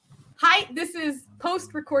Hi, this is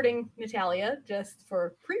post-recording Natalia, just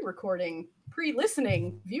for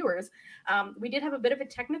pre-listening viewers. We did have a bit of a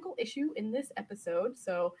technical issue in this episode,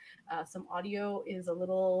 so some audio is a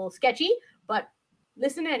little sketchy, but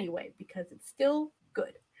listen anyway, because it's still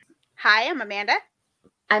good. Hi, I'm Amanda.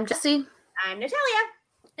 I'm Jessie. I'm Natalia.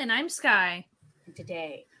 And I'm Sky. And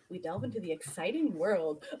today, we delve into the exciting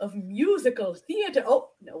world of musical theater. Oh,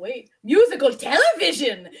 no, wait. Musical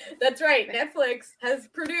television! That's right. Netflix has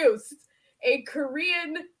produced a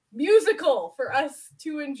Korean musical for us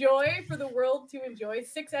to enjoy, for the world to enjoy.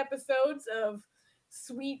 6 episodes of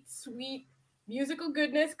sweet, sweet musical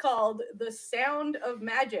goodness called The Sound of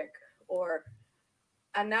Magic, or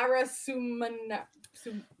Anara Sumanara.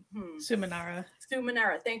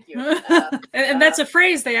 Sumanara, thank you. And that's a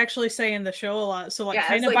phrase they actually say in the show a lot. So,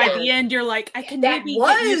 kind of by the end, you're like, I can maybe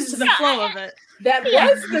get used to the flow of it. That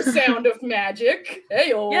was The Sound of Magic.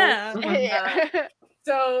 Hey-o. Yeah.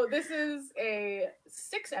 So this is a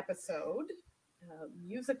 6-episode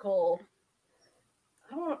musical,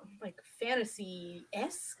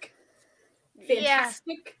 fantasy-esque,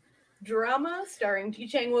 fantastic drama starring Ji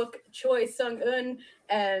Chang-wook, Choi Sung-eun,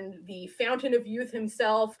 and the Fountain of Youth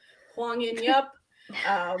himself, Hwang In-yup,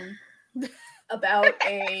 about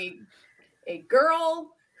a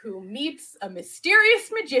girl who meets a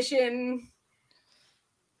mysterious magician,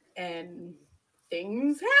 and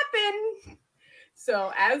things happen.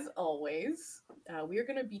 So, as always, we are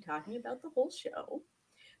going to be talking about the whole show.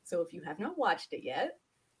 So, if you have not watched it yet,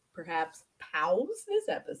 perhaps pause this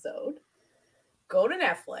episode, go to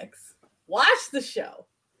Netflix, watch the show,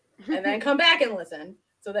 and then come back and listen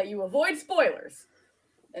so that you avoid spoilers.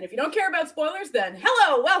 And if you don't care about spoilers, then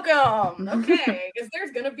hello, welcome. Okay, because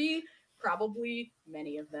there's going to be probably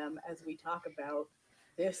many of them as we talk about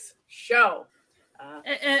this show.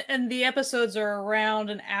 And the episodes are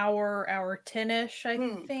around an hour 10-ish, I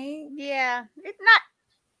think. Yeah, it's not.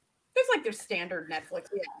 There's their standard Netflix.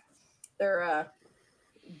 Yeah, they're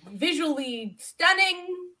visually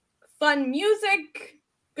stunning, fun music,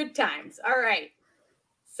 good times. All right,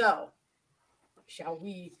 so shall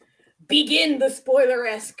we begin the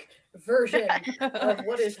spoiler-esque version of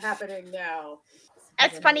what is happening now?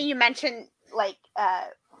 It's funny you mentioned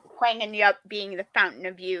Hwang In-yup being the Fountain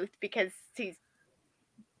of Youth because he's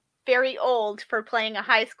very old for playing a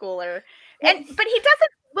high schooler, but he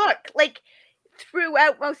doesn't look like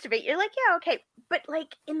throughout most of it. You're like, yeah, okay, but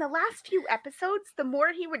in the last few episodes, the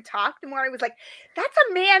more he would talk, the more I was like, that's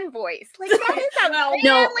a man voice. That is a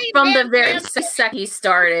manly from man the very voice. second he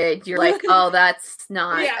started, you're like, oh, that's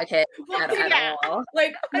not okay at all.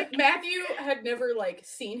 Matthew had never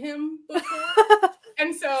seen him before,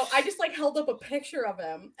 and so I just held up a picture of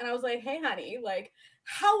him, and I was like, hey, honey,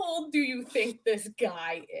 how old do you think this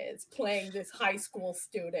guy is playing this high school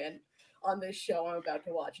student on this show I'm about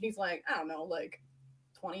to watch? And he's like, I don't know,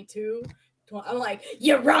 22. I'm like,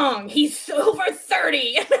 you're wrong. He's over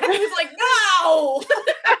 30. And I was like, no.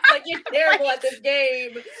 You're terrible at this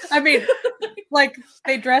game. I mean,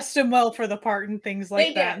 they dressed him well for the part and things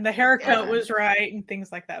like that. And the haircut was right and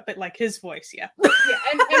things like that. But his voice, yeah. Yeah,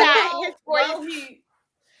 and his voice. While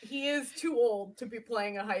he is too old to be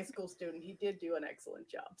playing a high school student, he did do an excellent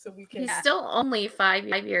job. So we can. He's still only 5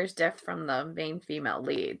 years diff from the main female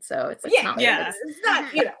lead, so it's not it's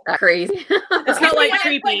not that crazy. It's not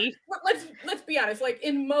creepy. Let's be honest.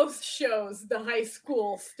 In most shows, the high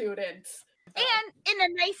school students, and in a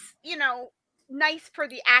nice, nice for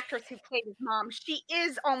the actress who played his mom, she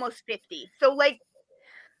is almost 50. So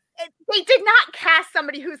they did not cast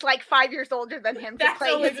somebody who's 5 years older than him to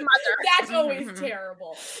play his mother. That's always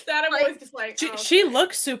terrible. That I'm always just she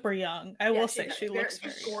looks super young. I will say she looks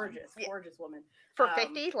gorgeous, gorgeous woman. For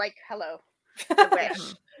 50, hello. I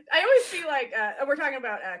wish. I always see we're talking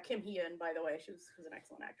about Kim Hee-eun, by the way. She's an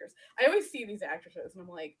excellent actress. I always see these actresses and I'm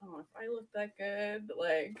like, oh, if I look that good,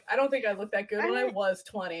 I don't think I looked that good when I was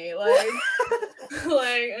 20.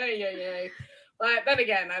 But then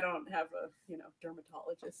again, I don't have a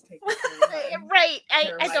dermatologist take right.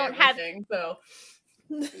 I don't have. So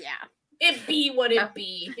yeah, it be what it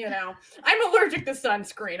be. I'm allergic to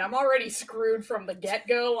sunscreen. I'm already screwed from the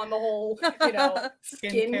get-go on the whole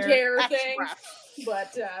skincare thing. Rough.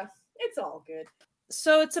 But it's all good.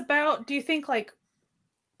 So it's about. Do you think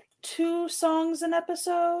 2 songs an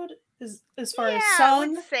episode? As far as song? I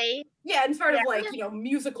would say. Yeah, and part of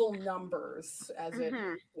musical numbers as it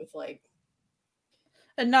with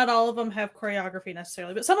And not all of them have choreography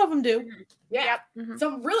necessarily, but some of them do. Yeah,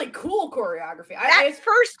 some really cool choreography. That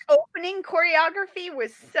first opening choreography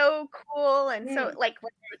was so cool, and so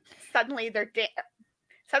suddenly they're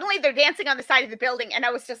dancing on the side of the building, and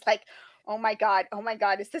I was just like, Oh my god!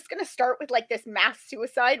 Is this gonna start with like this mass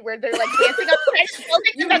suicide where they're like dancing up the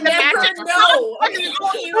building You and then never the magic know.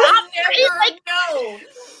 You never know.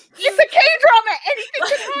 It's a K-drama. Anything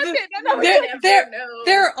can happen.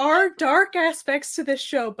 There are dark aspects to this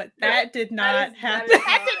show, but that did not happen.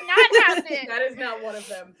 That did not happen. That is not one of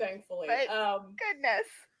them, thankfully. But, goodness.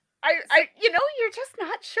 I you're just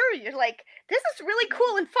not sure. You're like, this is really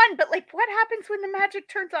cool and fun, but like, what happens when the magic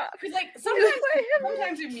turns off? Because like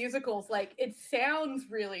sometimes in musicals, like it sounds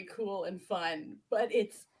really cool and fun, but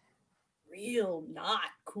it's real not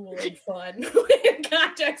cool and fun in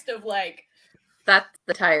context of like. That's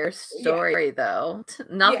the entire story, though.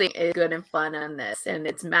 Nothing is good and fun on this, and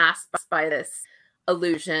it's masked by this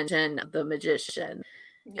illusion of the magician.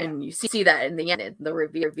 Yeah. And you see that in the end, the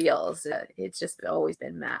reveals. It's just always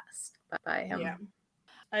been masked by him. Yeah.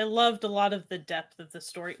 I loved a lot of the depth of the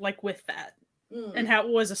story, like with that, and how it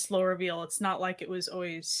was a slow reveal. It's not like it was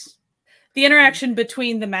always the interaction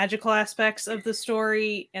between the magical aspects of the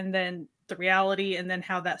story and then the reality, and then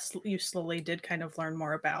how that you slowly did kind of learn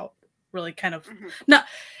more about. Really kind of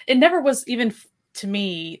it never was even to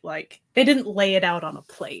me like they didn't lay it out on a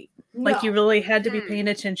plate. No. Like you really had to be paying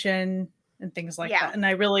attention and things like that. And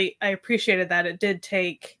I appreciated that. It did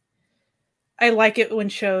take. I like it when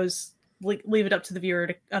shows leave it up to the viewer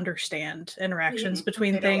to understand interactions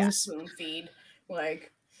between things. Spoon feed,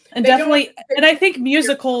 like, and definitely, and I think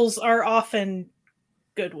musicals are often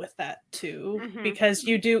good with that too, because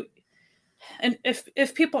you do. And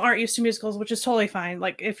if people aren't used to musicals, which is totally fine,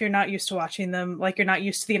 like if you're not used to watching them, like you're not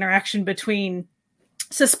used to the interaction between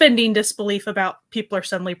suspending disbelief about people are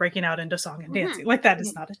suddenly breaking out into song and dancing, like that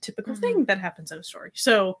is not a typical thing that happens in a story.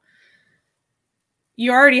 So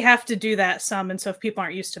you already have to do that some, and so if people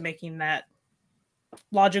aren't used to making that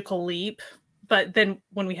logical leap, but then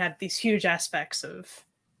when we had these huge aspects of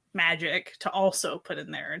magic to also put in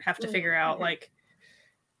there and have to figure out like,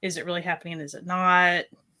 is it really happening? Is it not?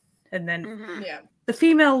 And then the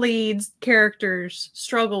female leads characters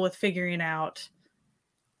struggle with figuring out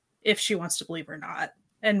if she wants to believe or not,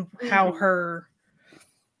 and how her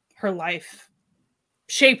life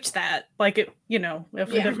shaped that. Like it,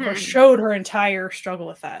 of course, showed her entire struggle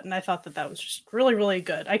with that. And I thought that was just really, really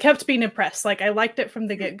good. I kept being impressed. Like I liked it from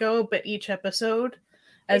the get-go, but each episode,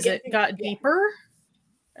 as it got deeper,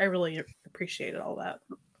 I really appreciated all that.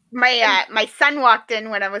 My son walked in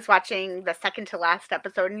when I was watching the second to last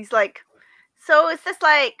episode, and he's like, "So is this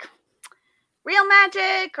like real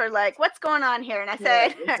magic or like what's going on here?" And I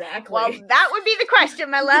said, "Well, that would be the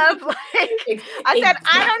question, my love." Like, I said,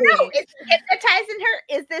 "I don't know. Is he hypnotizing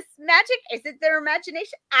her? Is this magic? Is it their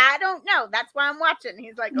imagination? I don't know. That's why I'm watching."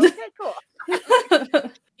 He's like, "Okay,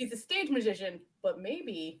 cool." He's a stage magician, but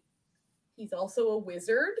maybe he's also a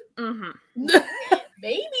wizard.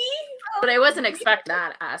 Maybe. But I wasn't expecting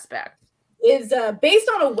that aspect. Is based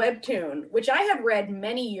on a webtoon, which I had read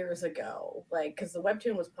many years ago, like, because the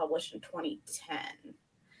webtoon was published in 2010.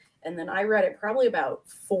 And then I read it probably about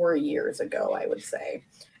 4 years ago, I would say.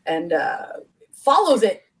 And follows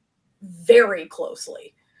it very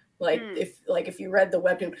closely. Like, if you read the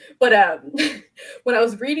webtoon. But when I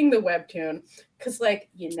was reading the webtoon, because, like,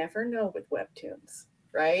 you never know with webtoons,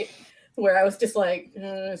 right? Where I was just like,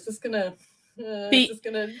 is this going to...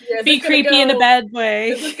 be creepy in a bad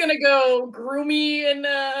way. This is gonna go groomy and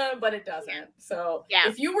but it doesn't. So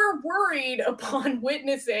if you were worried upon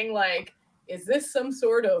witnessing, like, is this some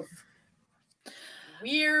sort of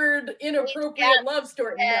weird, inappropriate love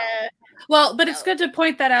story? No. Well, but it's good to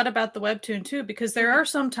point that out about the webtoon too, because there are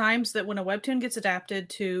some times that when a webtoon gets adapted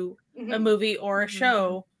to a movie or a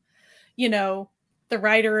show, the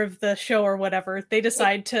writer of the show or whatever, they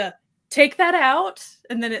decide to take that out,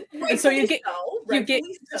 and then you get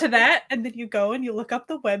to that, and then you go and you look up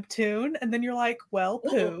the webtoon, and then you're like, well,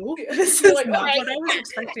 poo. This is not what I was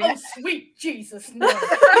expecting. Oh, sweet Jesus, no.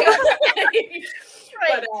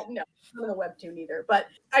 But no, not the webtoon either. But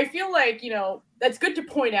I feel like, that's good to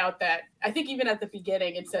point out that I think even at the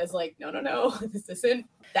beginning it says like, no, this isn't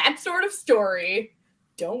that sort of story.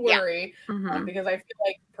 Don't worry, because I feel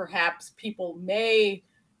like perhaps people may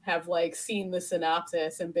have like seen the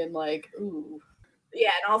synopsis and been like, ooh. Yeah,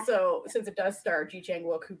 and also since it does star Ji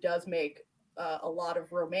Chang-wook, who does make a lot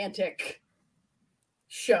of romantic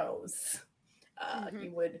shows,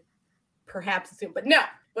 you would perhaps assume, but no,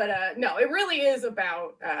 it really is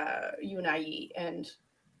about Yoon Ah-yi and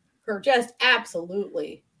her just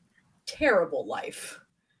absolutely terrible life.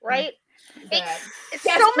 Right? It's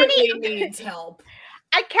so many needs help.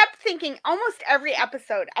 I kept thinking almost every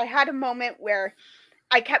episode, I had a moment where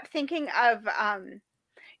I kept thinking of,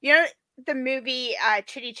 the movie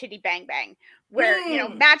Chitty Chitty Bang Bang, where, you know,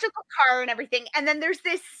 magical car and everything. And then there's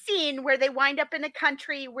this scene where they wind up in a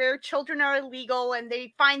country where children are illegal and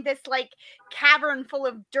they find this like cavern full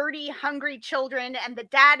of dirty, hungry children. And the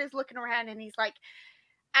dad is looking around and he's like,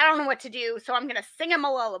 I don't know what to do, so I'm going to sing him a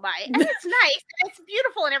lullaby. And it's nice, and it's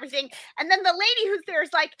beautiful and everything. And then the lady who's there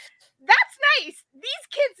is like, that's nice. These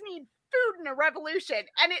kids need food in a revolution.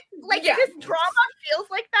 And it, like, this drama feels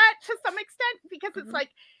like that to some extent, because it's like,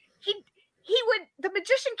 the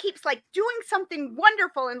magician keeps like doing something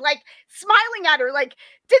wonderful and like smiling at her, like,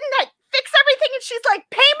 didn't I fix everything? And she's like,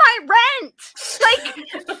 pay my rent. Like,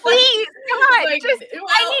 please, God, like,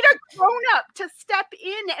 I need a grown-up to step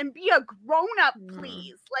in and be a grown-up,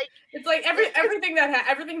 please. Like, it's like everything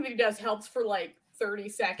that he does helps for like 30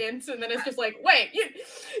 seconds, and then it's just like, wait,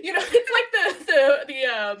 you know, it's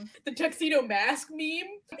like the Tuxedo Mask meme.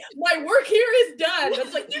 My work here is done.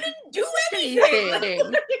 It's like, you didn't do anything.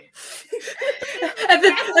 And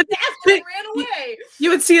then ran away.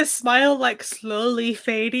 You would see a smile like slowly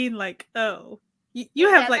fading, like, oh, you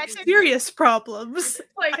have like serious problems.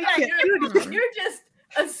 Like, you're just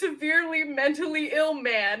a severely mentally ill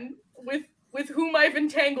man with whom I've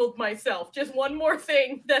entangled myself. Just one more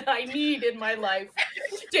thing that I need in my life.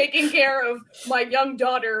 Taking care of my young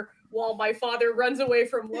daughter while my father runs away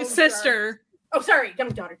from Lone sister. Star. Oh, sorry, young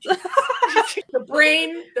daughter. The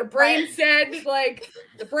brain said, like,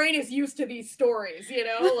 the brain is used to these stories, you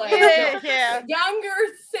know? Like, younger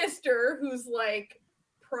sister who's, like,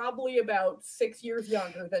 probably about 6 years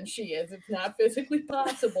younger than she is. It's not physically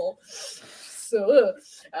possible. So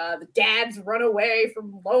the dads run away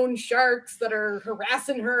from loan sharks that are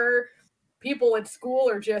harassing her. People at school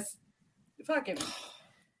are just fucking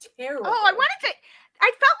terrible. Oh, I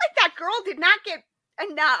felt like that girl did not get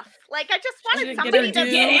enough. Like, I just wanted somebody to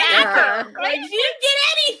get at her. Like, she didn't get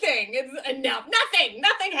anything. It's enough.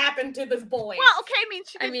 Nothing happened to this boy. Well,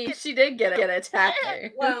 okay, she did get attacked.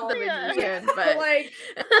 Well, but like,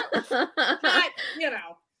 not, you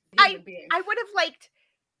know. I would have liked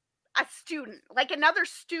a student, like another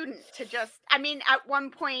student, to just, I mean, at one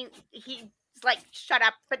point he's like, shut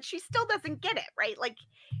up, but she still doesn't get it, right? Like,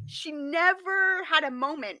 she never had a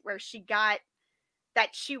moment where she got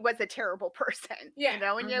that she was a terrible person, you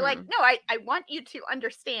know? And you're like, no, I want you to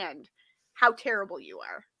understand how terrible you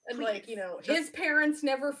are. And like, you know, his parents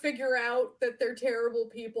never figure out that they're terrible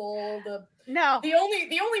people. The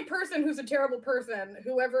only person who's a terrible person,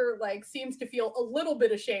 whoever like seems to feel a little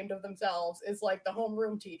bit ashamed of themselves, is like the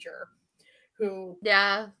homeroom teacher, who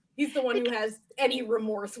he's the one who has any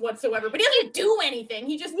remorse whatsoever, but he doesn't do anything.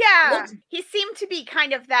 He just he seemed to be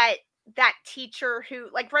kind of that teacher who,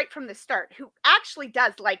 like, right from the start, who actually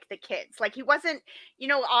does like the kids. Like, he wasn't, you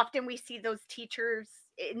know, often we see those teachers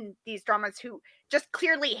in these dramas who just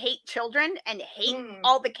clearly hate children and hate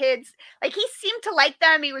all the kids. Like, he seemed to like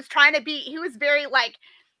them. He was very like,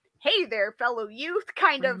 hey there, fellow youth,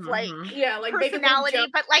 kind of like personality,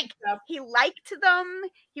 but like he liked them.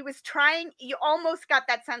 He was trying. You almost got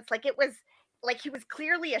that sense, like it was like he was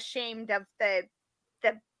clearly ashamed of the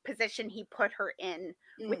position he put her in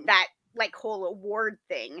with that like whole award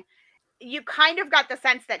thing. You kind of got the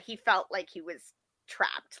sense that he felt like he was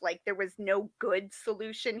trapped, like there was no good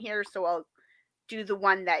solution here, so I'll do the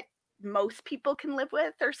one that most people can live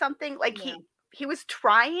with or something. Like he was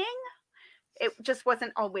trying. It just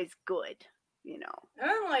wasn't always good, you know.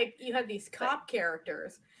 And like, you had these cop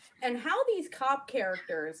characters, and how these cop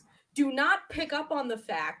characters do not pick up on the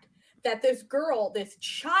fact that this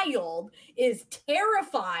child is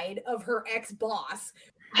terrified of her ex-boss.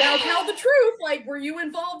 Now tell the truth, like, were you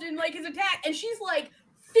involved in like his attack? And she's like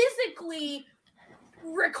physically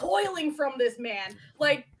recoiling from this man.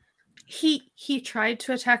 Like, he tried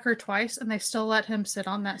to attack her twice and they still let him sit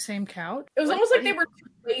on that same couch. It was like, almost like they were too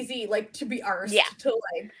lazy, like, to be arsed to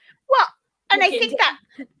like. Well, and I think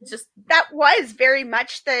that was very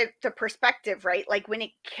much the perspective, right? Like, when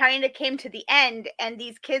it kind of came to the end and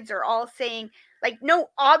these kids are all saying, like, no,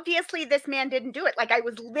 obviously this man didn't do it. Like, I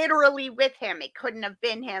was literally with him. It couldn't have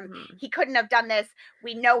been him. He couldn't have done this.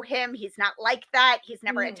 We know him. He's not like that. He's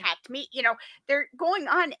never attacked me. You know, they're going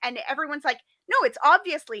on and everyone's like, no, it's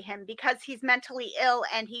obviously him because he's mentally ill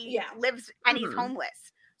and he lives and he's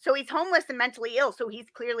homeless. So he's homeless and mentally ill. So he's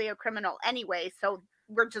clearly a criminal anyway. So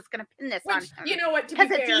we're just going to pin this on him. You know what? Because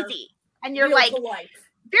it's easy. And you're like,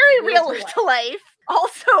 very real to life.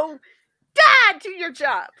 Also, Dad, do your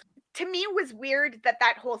job. To me, it was weird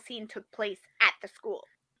that whole scene took place at the school.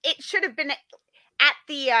 It should have been at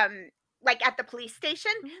the at the police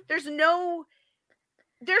station. There's no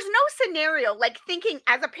scenario, like, thinking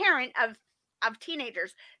as a parent of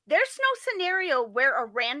teenagers, there's no scenario where a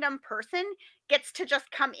random person gets to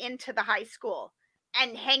just come into the high school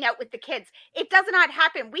and hang out with the kids. It does not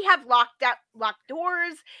happen. We have locked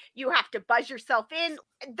doors. You have to buzz yourself in.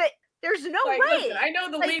 There's no way. Listen, I know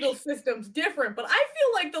the legal system's different, but I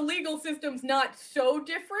feel like the legal system's not so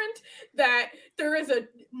different that there is a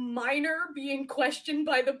minor being questioned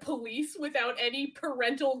by the police without any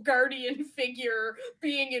parental guardian figure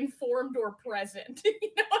being informed or present. You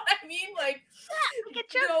know what I mean? Like,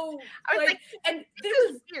 and this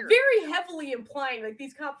is very heavily implying, like,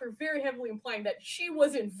 these cops are very heavily implying that she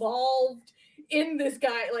was involved in this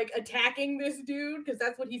guy, like, attacking this dude, because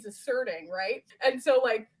that's what he's asserting, right? And so,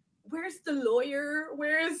 like, where's the lawyer?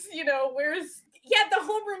 Where's the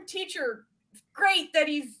homeroom teacher? Great that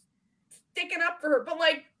he's sticking up for her, but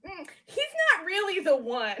like, he's not really the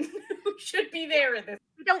one who should be there in this.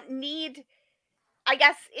 We don't need, I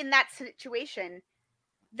guess, in that situation,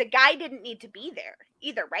 the guy didn't need to be there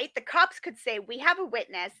either, right? The cops could say, we have a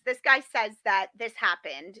witness. This guy says that this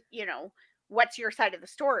happened. What's your side of the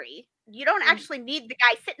story? You don't actually need the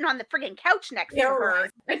guy sitting on the friggin' couch next to her.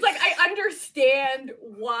 It's like, I understand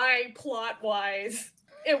why plot-wise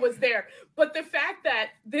it was there, but the fact that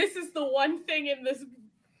this is the one thing in this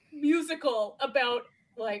musical about,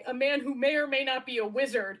 like, a man who may or may not be a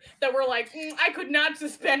wizard that we're like, I could not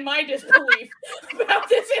suspend my disbelief about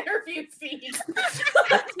this interview scene.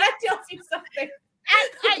 That tells you something.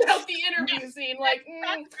 About the interview scene, like,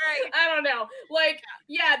 I don't know, like,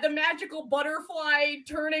 yeah, the magical butterfly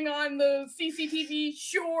turning on the CCTV,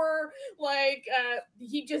 sure, like,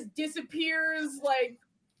 he just disappears, like,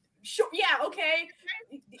 sure, yeah, okay,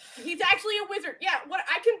 he's actually a wizard, yeah, what,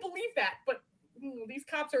 I can believe that, but these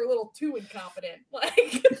cops are a little too incompetent,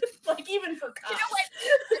 like, like, even for cops. You know what?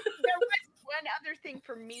 There was one other thing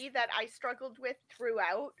for me that I struggled with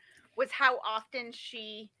throughout, was how often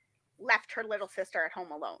she left her little sister at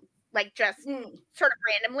home alone, like, just sort of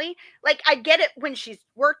randomly. Like, I get it when she's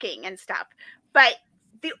working and stuff, but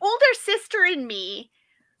the older sister in me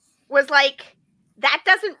was like, that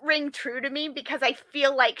doesn't ring true to me, because I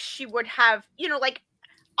feel like she would have, like,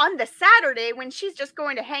 on the Saturday when she's just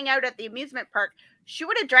going to hang out at the amusement park, she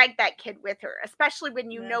would have dragged that kid with her, especially when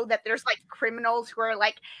you know that there's, like, criminals who are,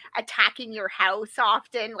 like, attacking your house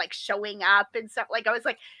often, like, showing up and stuff. Like, I was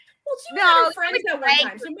like, well, she had her friends at one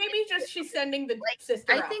time, so maybe just she's sending the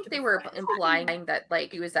sister. I think they were implying that,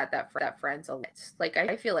 like, he was at that friend's a lot. Like,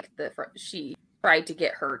 I feel like she tried to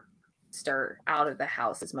get her sister out of the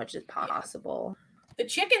house as much as possible. The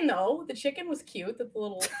chicken, though, the chicken was cute. That the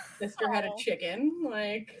little sister had a chicken,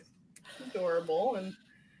 like, adorable, and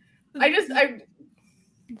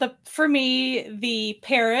for me, the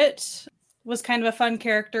parrot was kind of a fun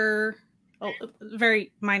character. A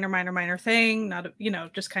very minor thing, not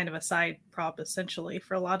just kind of a side prop essentially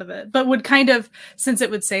for a lot of it, but would kind of, since it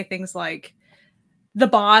would say things like the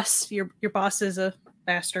boss, your boss is a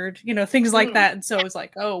bastard, things like that, and so it was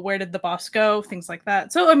like, oh, where did the boss go, things like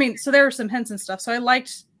that. So I mean, so there were some hints and stuff, so I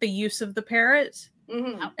liked the use of the parrot,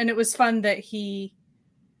 and it was fun that the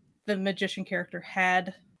magician character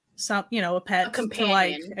had some, a pet,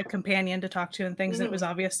 a companion to talk to and things, and it was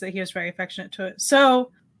obvious that he was very affectionate to it.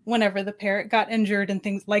 So whenever the parrot got injured and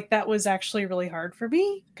things like that was actually really hard for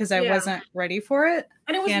me, because I wasn't ready for it.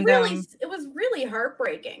 And it was really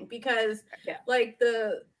heartbreaking, because like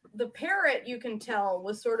the parrot, you can tell,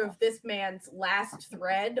 was sort of this man's last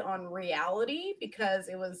thread on reality, because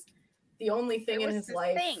it was the only thing in his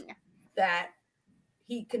life that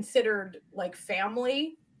he considered like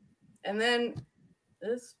family. And then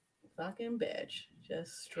this fucking bitch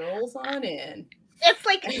just strolls on in. It's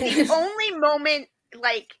like the only moment,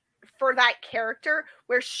 like, for that character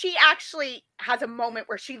where she actually has a moment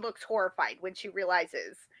where she looks horrified when she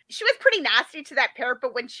realizes she was pretty nasty to that parrot,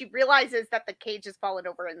 but when she realizes that the cage has fallen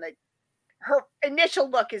over and her initial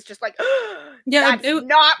look is just like, that's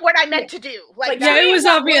not what I meant to do. Like, it was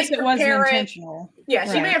obvious it wasn't intentional.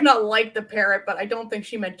 Yeah, she may have not liked the parrot, but I don't think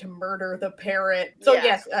she meant to murder the parrot. So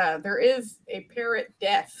yes, there is a parrot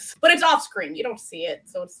death, but it's off screen. You don't see it,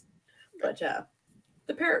 so it's. But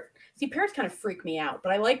the parrot. See, parrots kind of freak me out,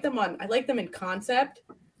 but I like them in concept,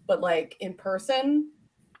 but like in person.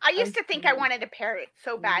 I used to think I wanted a parrot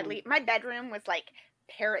so badly. My bedroom was like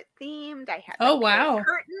parrot themed. I had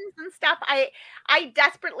curtains and stuff. I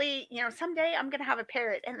desperately, someday I'm gonna have a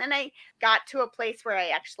parrot. And then I got to a place where I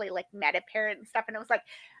actually like met a parrot and stuff, and it was like,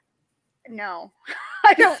 no,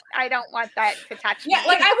 I don't want that to touch me. Yeah,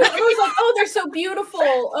 like I was like, oh, they're so beautiful.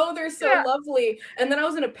 Oh, they're so lovely. And then I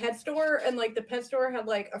was in a pet store, and like the pet store had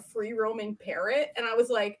like a free roaming parrot, and I was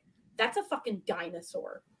like, that's a fucking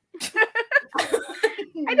dinosaur.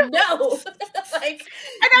 I don't know. Like,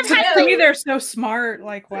 and I've had to me, they're so smart.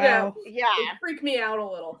 Like, wow. Yeah. It freaked me out a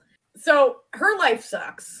little. So her life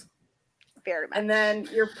sucks. Very much. And then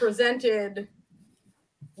you're presented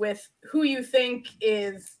with who you think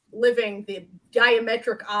is living the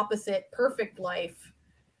diametric opposite perfect life.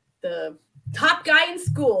 The top guy in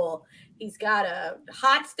school. He's got a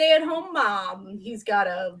hot stay-at-home mom. He's got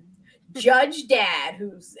a judge dad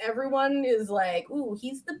who's everyone is like, ooh,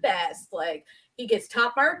 he's the best. Like, he gets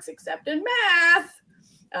top marks except in math.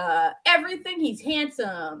 Everything, he's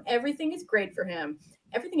handsome. Everything is great for him.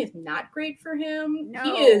 Everything is not great for him. No.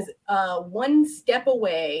 He is one step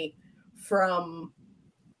away from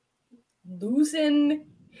losing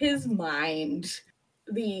his mind.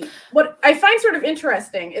 What I find sort of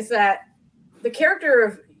interesting is that the character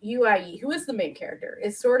of Yu-Ai, who is the main character,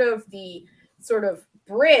 is sort of the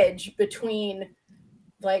bridge between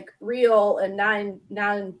like real and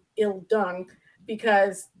non Il Dung,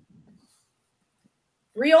 because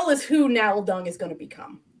real is who Na Il Dung is going to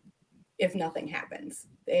become if nothing happens.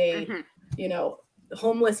 The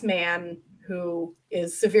homeless man who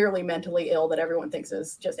is severely mentally ill that everyone thinks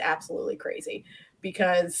is just absolutely crazy,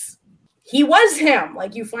 because he was him.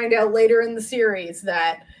 Like, you find out later in the series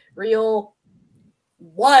that Real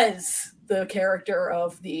was the character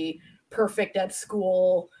of the perfect at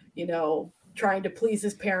school, trying to please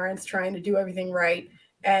his parents, trying to do everything right.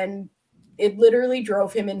 And it literally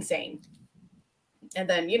drove him insane. And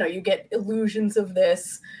then, you get illusions of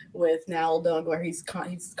this with Na Il Dung, where he's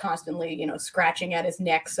constantly, scratching at his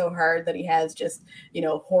neck so hard that he has just,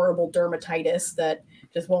 horrible dermatitis that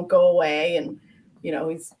just won't go away. And,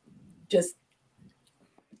 he's just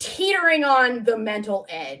teetering on the mental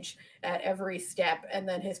edge at every step. And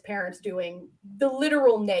then his parents doing the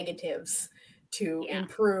literal negatives to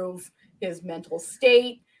improve his mental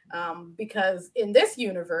state. Because in this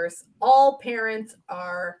universe, all parents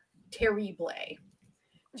are terrible.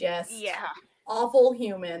 Just awful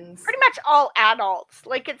humans. Pretty much all adults.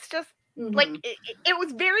 Like, it's just like it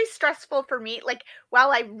was very stressful for me. Like,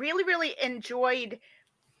 while I really enjoyed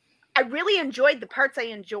the parts I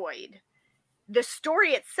enjoyed, the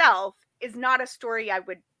story itself is not a story I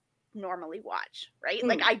would normally watch, right?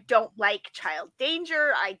 Like, I don't like child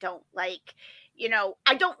danger. I don't like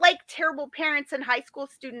terrible parents and high school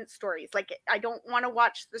student stories. Like, I don't want to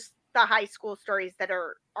watch the high school stories that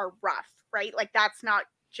are rough, right? Like, that's not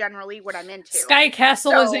generally what I'm into. Sky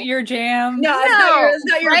Castle isn't your jam. No, it's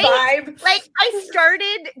not your right? vibe. Like, I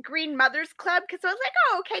started Green Mothers Club because I was like,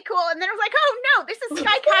 oh, okay, cool. And then I was like, oh no, this is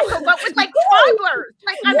Sky Castle, but with like toddlers.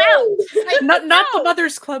 Like, I'm out. Like, not the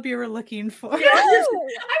Mothers Club you were looking for. Yeah.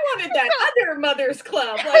 I wanted that other Mothers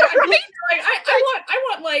Club. Like, I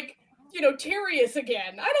want like, Terrius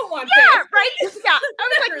again. I don't want that. Right? Yeah.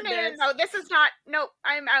 I was like, no, this is not. Nope,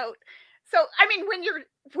 I'm out. So, I mean,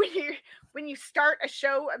 when you start a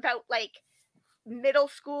show about like middle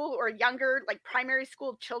school or younger, like primary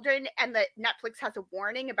school children, and that Netflix has a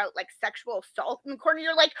warning about like sexual assault in the corner,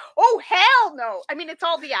 you're like, oh hell no. I mean, it's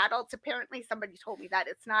all the adults. Apparently somebody told me that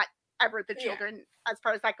it's not ever the children as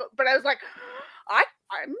far as that goes. But I was like,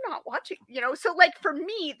 I'm not watching, so like for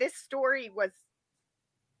me, this story was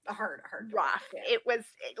a hard rough. It was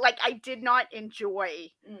like, I did not enjoy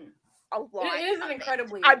a lot. It is an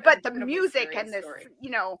incredibly but the music and this story.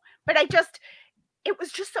 But it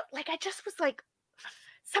was just so, like, I just was like,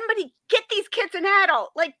 somebody get these kids an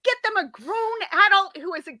adult, like, get them a grown adult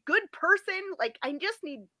who is a good person. Like, I just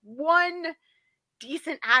need one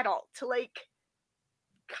decent adult to like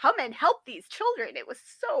come and help these children. It was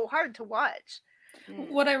so hard to watch.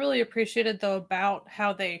 What I really appreciated though about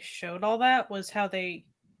how they showed all that was how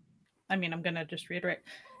I'm going to just reiterate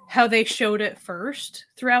how they showed it first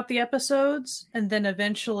throughout the episodes. And then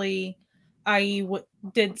eventually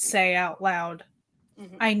did say out loud,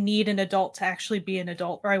 I need an adult to actually be an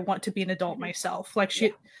adult, or I want to be an adult myself. Like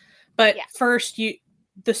first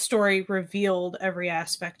the story revealed every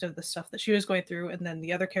aspect of the stuff that she was going through. And then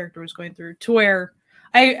the other character was going through, to where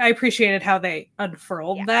I appreciated how they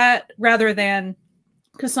unfurled that, rather than,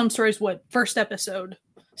 because some stories would first episode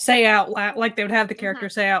say out loud, like they would have the character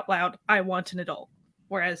say out loud, I want an adult.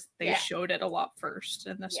 Whereas they showed it a lot first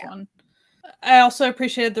in this one. I also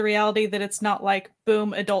appreciated the reality that it's not like,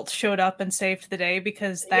 boom, adults showed up and saved the day,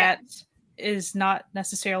 because that is not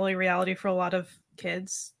necessarily reality for a lot of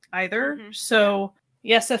kids either. So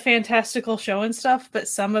yes, a fantastical show and stuff, but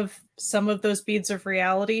some of those beads of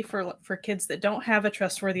reality for kids that don't have a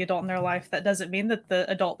trustworthy adult in their life, that doesn't mean that the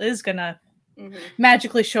adult is gonna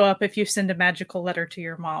magically show up if you send a magical letter to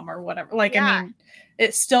your mom or whatever. Like, I mean,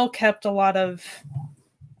 it still kept a lot of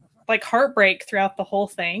like heartbreak throughout the whole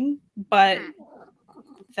thing, but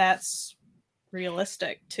that's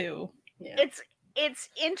realistic too. It's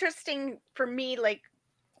interesting for me, like,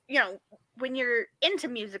 when you're into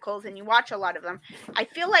musicals and you watch a lot of them, I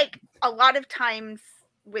feel like a lot of times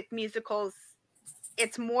with musicals,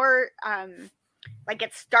 it's more like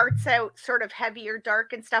it starts out sort of heavier,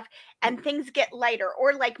 dark and stuff, and things get lighter,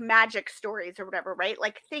 or like magic stories or whatever, right?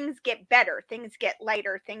 Like things get better, things get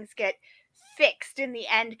lighter, things get fixed in the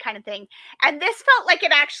end kind of thing. And this felt like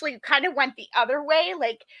it actually kind of went the other way.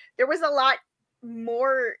 Like there was a lot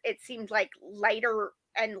more, it seemed like, lighter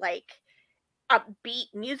and like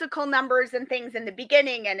upbeat musical numbers and things in the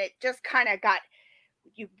beginning, and it just kind of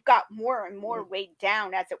you got more and more weighed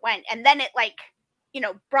down as it went, and then it like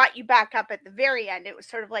brought you back up at the very end. It was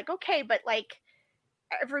sort of like, okay, but like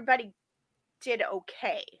everybody did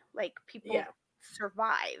okay, like people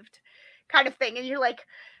survived kind of thing, and you're like,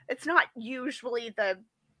 it's not usually the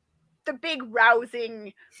big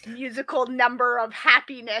rousing musical number of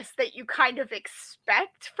happiness that you kind of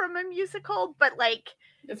expect from a musical, but like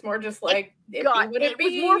it's more just like it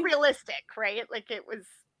was more realistic, right? Like it was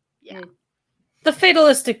the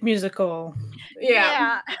fatalistic musical.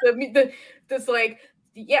 Yeah. This like,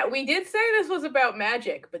 we did say this was about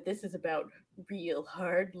magic, but this is about real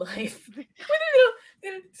hard life with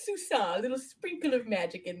a little sprinkle of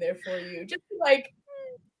magic in there for you, just to like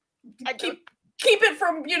keep it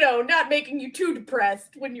from not making you too depressed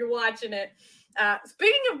when you're watching it.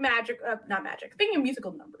 Speaking of speaking of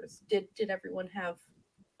musical numbers, did everyone have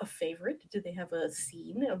a favorite? Did they have a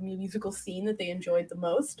musical scene that they enjoyed the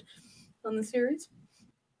most on the series?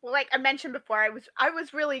 Well, like I mentioned before, I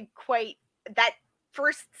was really quite, that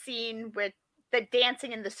first scene with the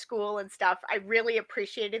dancing in the school and stuff, I really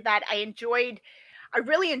appreciated that. I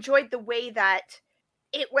really enjoyed the way that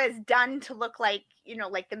it was done to look like,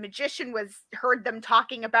 like the magician heard them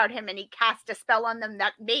talking about him and he cast a spell on them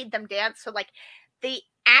that made them dance. So like the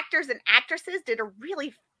actors and actresses did a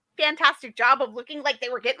really fantastic job of looking like they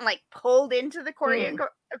were getting like pulled into the choreography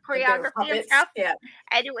and stuff. Yeah.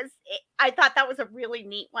 And I thought that was a really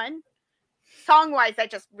neat one. Song wise, I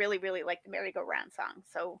just really, really like the merry-go-round song.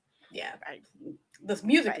 So yeah, this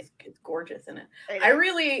music is gorgeous in it. I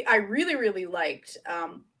really, really liked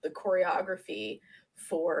the choreography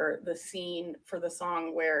for the scene for the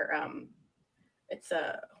song where it's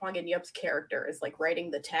Hwang In-yup's character is like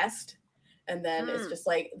writing the test. And then it's just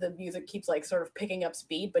like the music keeps like sort of picking up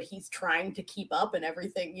speed, but he's trying to keep up and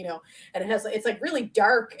everything, and it's like really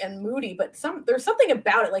dark and moody, but there's something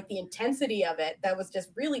about it, like the intensity of it, that was just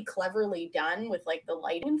really cleverly done with like the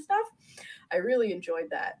lighting and stuff. I really enjoyed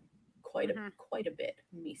that quite a bit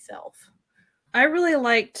myself. I really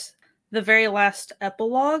liked the very last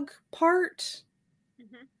epilogue part,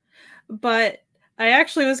 but I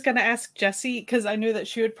actually was going to ask Jessie because I knew that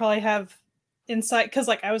she would probably have insight, because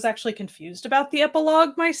like I was actually confused about the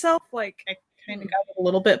epilogue myself. Like I kind of got it a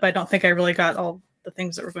little bit, but I don't think I really got all the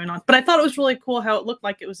things that were going on. But I thought it was really cool how it looked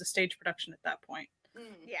like it was a stage production at that point.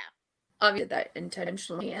 Yeah, obviously that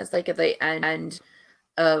intentionally as like at the end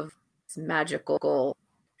of this magical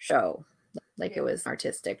show, like it was an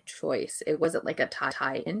artistic choice. It wasn't like a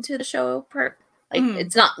tie into the show part. Like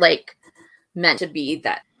it's not like meant to be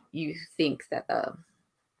that you think that the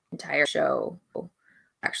entire show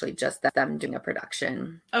actually just them doing a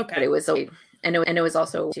production. Okay. But it was it was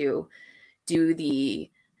also to do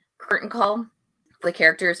the curtain call for the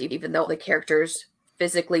characters, even though the characters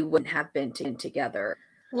physically wouldn't have been together.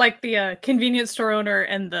 Like the convenience store owner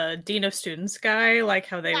and the dean of students guy, like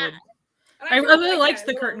how they would. I really liked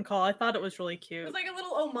the curtain call. I thought it was really cute. It was like a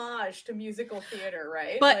little homage to musical theater,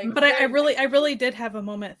 right? But I really did have a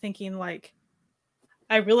moment thinking like,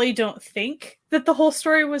 I really don't think that the whole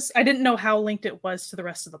story was, I didn't know how linked it was to the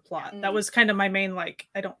rest of the plot. That was kind of my main, like,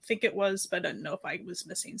 I don't think it was, but I didn't know if I was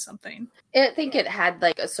missing something. I think it had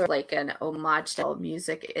like a sort of like an homage to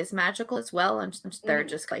music is magical as well. And they're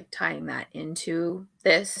just like tying that into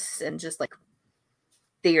this, and just like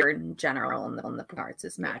theater in general and the arts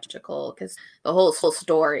is magical because the whole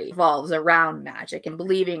story revolves around magic and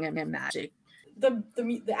believing in magic.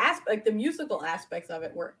 The musical aspects of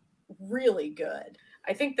it were really good.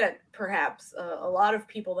 I think that perhaps a lot of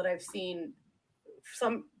people that I've seen,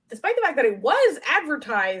 despite the fact that it was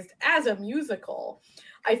advertised as a musical,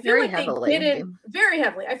 I feel like they didn't very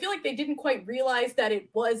heavily. I feel like they didn't quite realize that it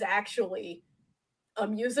was actually a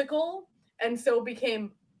musical, and so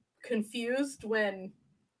became confused when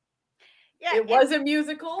it was a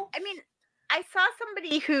musical. I mean, I saw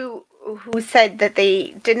somebody who said that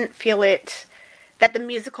they didn't feel that the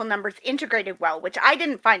musical numbers integrated well, which I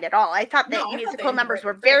didn't find at all. I thought that musical numbers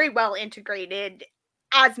were very well integrated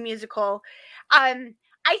as musical. I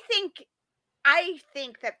think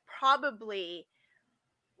that probably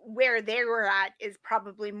where they were at is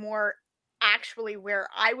probably more actually where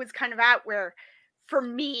I was kind of at, where for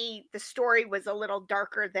me, the story was a little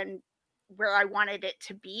darker than where I wanted it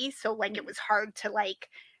to be. So like it was hard to like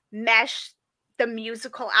mesh the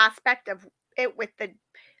musical aspect of it with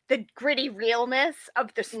the gritty realness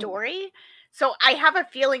of the story. So I have a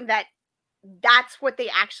feeling that that's what they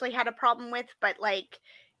actually had a problem with, but like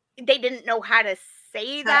they didn't know how to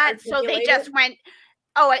say that. So they just went,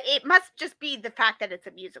 oh, it must just be the fact that it's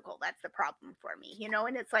a musical. That's the problem for me, you know?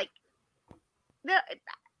 And it's like,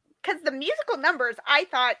 because the musical numbers I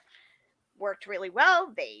thought worked really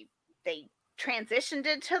well. They transitioned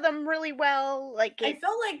into them really well. Like I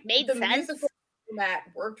felt like made the sense. musical that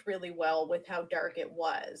worked really well with how dark it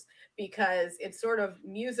was, because it's sort of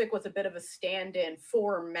music was a bit of a stand-in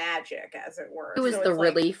for magic, as it were. It was so the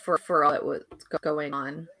relief for all that was going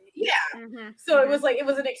on. Yeah. So it was like, it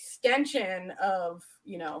was an extension of,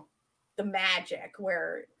 you know, the magic,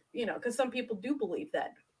 where, you know, because some people do believe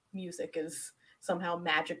that music is somehow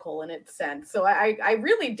magical in its sense. So I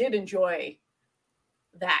really did enjoy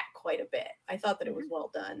that quite a bit. I thought that it was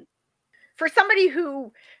well done. For somebody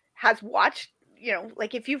who has watched, you know,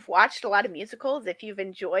 like if you've watched a lot of musicals, if you've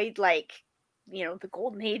enjoyed like, you know, the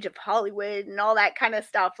golden age of Hollywood and all that kind of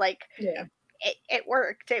stuff, like it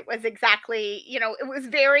worked. It was exactly, you know, it was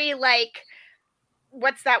very like,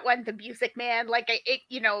 what's that one? The Music Man. Like it,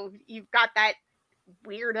 you know, you've got that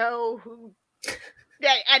weirdo who,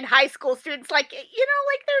 and high school students, like, you know,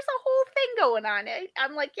 like there's a whole thing going on.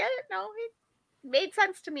 I'm like, yeah, no, it made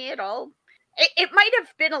sense to me at all. It might have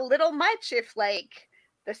been a little much if like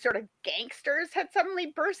the sort of gangsters had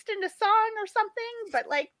suddenly burst into song or something, but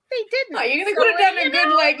like they didn't. Oh, you could have done a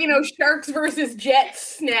good, like, you know, Sharks versus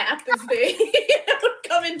Jets snap as they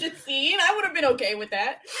come into scene. I would have been okay with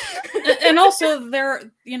that. And also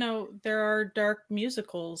there are dark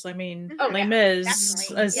musicals. I mean, Les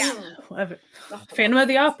Mis, Phantom of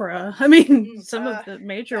the Opera. I mean, some of the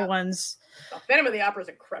major ones. Oh, Phantom of the Opera is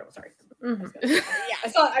incredible. Sorry.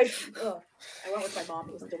 I went with my mom.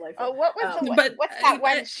 It was delightful. Oh, what was what's that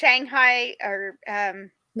one? Shanghai or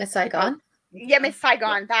Miss Saigon? Yeah, Miss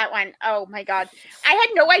Saigon, that one. Oh my God. I had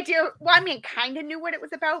no idea. Well, I mean, kind of knew what it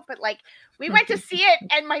was about, but like we went to see it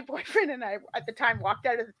and my boyfriend and I at the time walked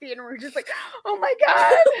out of the theater and we were just like, oh my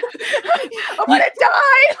God, I want to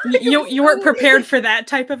die. You weren't prepared for that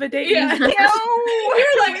type of a date? Yeah. No.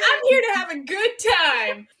 You're like, I'm here to have a good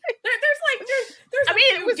time. There's I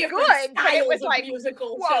mean, it was good, but it was like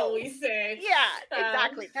musical, shall we say. Yeah,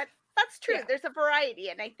 exactly. That's true. Yeah. There's a variety,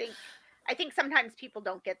 and I think sometimes people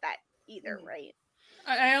don't get that either, right?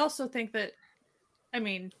 I also think that, I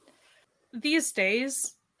mean, these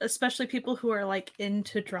days, especially people who are like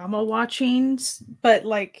into drama watchings, but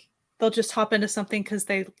like they'll just hop into something because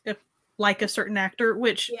they like a certain actor,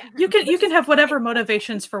 which you can have whatever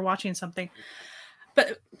motivations for watching something.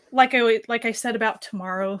 But like I said about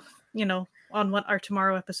Tomorrow, you know, on what our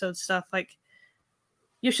Tomorrow episode stuff, like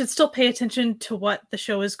you should still pay attention to what the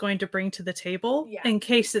show is going to bring to the table in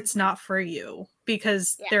case it's not for you,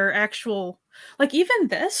 because there are actual, like even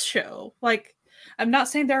this show, like I'm not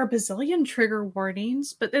saying there are a bazillion trigger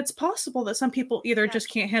warnings, but it's possible that some people either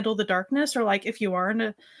just can't handle the darkness, or like if you are in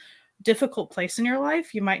a difficult place in your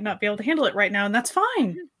life, you might not be able to handle it right now, and that's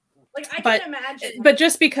fine. Like I can imagine. But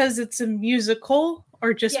just because it's a musical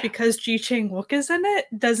or just because Ji Chang-wook is in it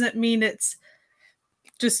doesn't mean it's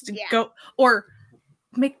just go or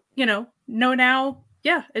make, you know now,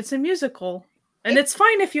 it's a musical. And it's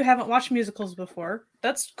fine if you haven't watched musicals before.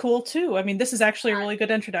 That's cool too. I mean, this is actually a really good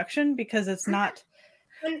introduction because it's not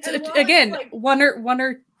again, like, one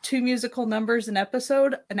or two musical numbers an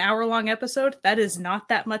episode, an hour-long episode. That is not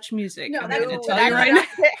that much music. No, I'm going to tell you right now.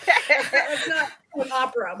 It's not an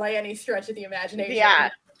opera by any stretch of the imagination. Yeah.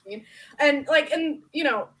 And you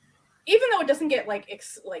know, even though it doesn't get like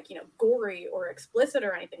gory or explicit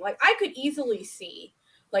or anything, like I could easily see,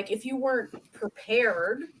 like if you weren't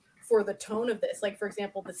prepared for the tone of this, like for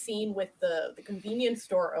example, the scene with the convenience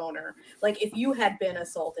store owner, like if you had been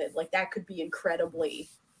assaulted, like that could be incredibly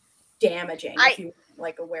damaging if you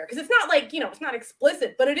like aware, because it's not like, it's not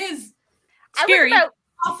explicit, but it is scary,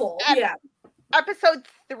 awful. Episode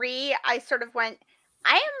 3, I sort of went,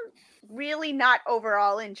 I am really not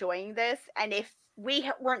overall enjoying this, and if we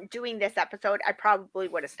weren't doing this episode, I probably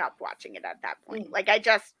would have stopped watching it at that point. Like I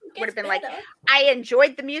just would have been like, I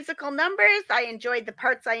enjoyed the musical numbers, I enjoyed the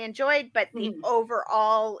parts I enjoyed, but the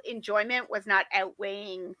overall enjoyment was not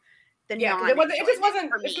outweighing the it just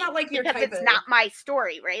wasn't. It's not like your because it's not my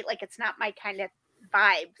story, right? Like it's not my kind of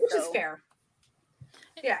vibe, which is fair.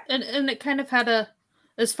 Yeah, and it kind of had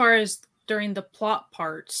as far as during the plot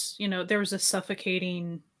parts, there was a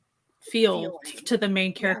suffocating feel to the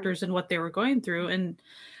main characters and what they were going through, and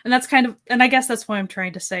that's kind of, and I guess that's what I'm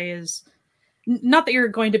trying to say is not that you're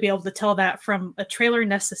going to be able to tell that from a trailer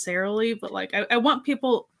necessarily, but like I want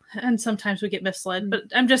people, and sometimes we get misled, but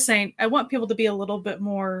I'm just saying I want people to be a little bit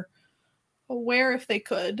more aware if they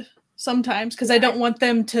could sometimes, because I don't want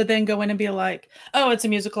them to then go in and be like, oh, it's a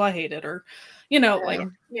musical, I hate it, or like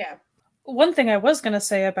one thing I was going to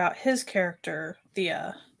say about his character,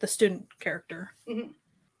 the student character,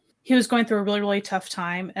 he was going through a really, really tough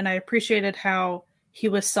time, and I appreciated how he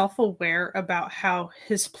was self-aware about how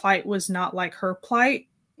his plight was not like her plight,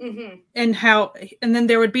 and then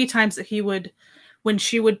there would be times that he would, when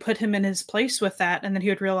she would put him in his place with that, and then he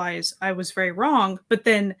would realize I was very wrong, but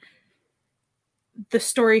then the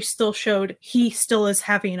story still showed he still is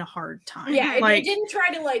having a hard time. Yeah, it didn't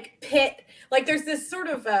try to like pit, like there's this sort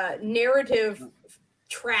of narrative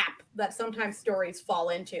trap that sometimes stories fall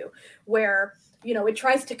into where, it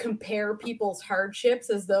tries to compare people's hardships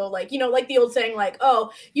as though like, like the old saying, like,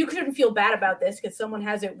 oh, you couldn't feel bad about this because someone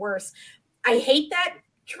has it worse. I hate that.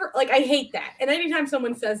 I hate that. And anytime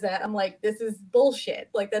someone says that, I'm like, this is bullshit.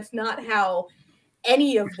 Like, that's not how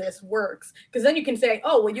any of this works. Because then you can say,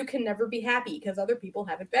 oh, well, you can never be happy because other people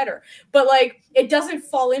have it better. But like, it doesn't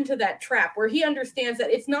fall into that trap where he understands that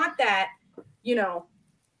it's not that,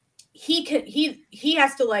 he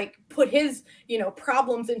has to like put his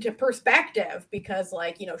problems into perspective because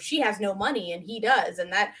like she has no money and he does,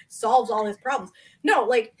 and that solves all his problems. No,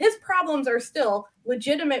 like his problems are still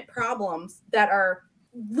legitimate problems that are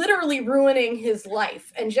literally ruining his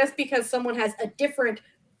life, and just because someone has a different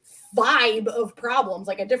vibe of problems,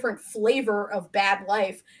 like a different flavor of bad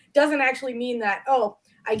life, doesn't actually mean that, oh,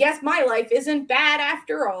 I guess my life isn't bad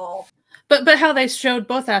after all. But how they showed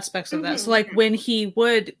both aspects of that. So like when he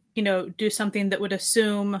would, do something that would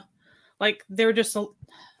assume, like there were just at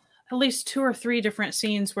least 2 or 3 different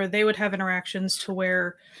scenes where they would have interactions to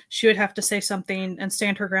where she would have to say something and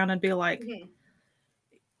stand her ground and be like,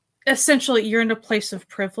 essentially, you're in a place of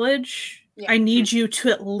privilege. Yeah. I need you to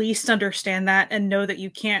at least understand that and know that you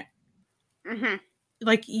can't,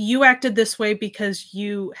 like you acted this way because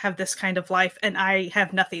you have this kind of life and I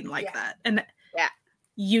have nothing like that. And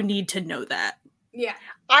you need to know that. Yeah.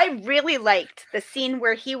 I really liked the scene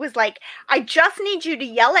where he was like, I just need you to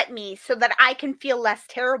yell at me so that I can feel less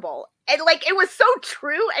terrible. And like, it was so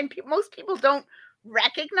true. And most people don't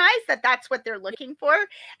recognize that that's what they're looking for.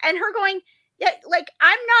 And her going, yeah, like,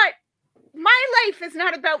 my life is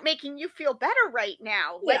not about making you feel better right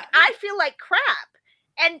now. Yeah. Like, I feel like crap.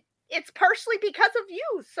 And it's partially because of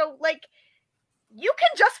you. So like, you can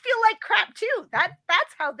just feel like crap too.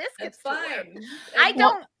 That's how this gets fine. I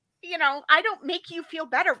don't make you feel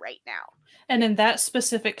better right now. And in that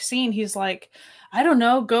specific scene, he's like, I don't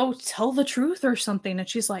know, go tell the truth or something. And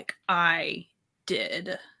she's like, I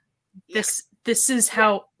did. Yeah. This is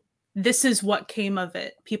how, this is what came of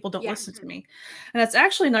it. People don't listen to me. And that's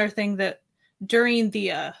actually another thing that during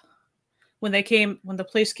the, when the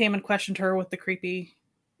police came and questioned her with the creepy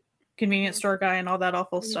convenience store guy and all that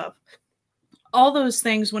awful stuff, all those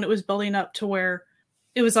things, when it was building up to where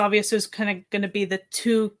it was obvious it was kind of going to be the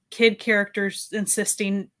 2 kid characters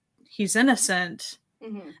insisting he's innocent,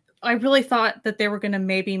 I really thought that they were going to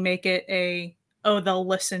maybe make it they'll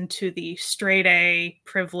listen to the straight A,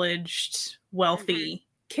 privileged, wealthy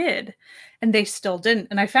kid. And they still didn't.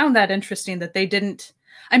 And I found that interesting that they didn't.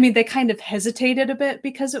 I mean, they kind of hesitated a bit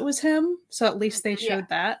because it was him. So at least they showed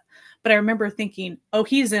that. But I remember thinking, oh,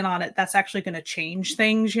 he's in on it. That's actually going to change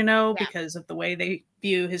things, because of the way they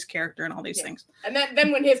view his character and all these things. And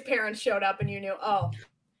then when his parents showed up and you knew, oh,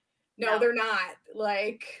 no, they're not.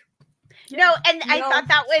 Like, no, and I thought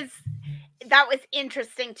that was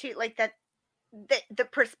interesting too. Like that, the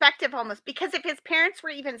perspective almost, because if his parents were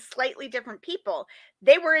even slightly different people,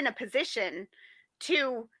 they were in a position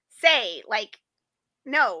to say like,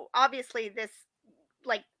 no, obviously this,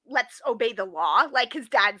 like, let's obey the law. Like his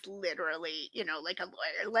dad's literally, like a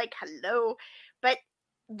lawyer, like, hello. But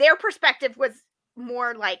their perspective was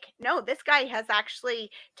more like, no, this guy has actually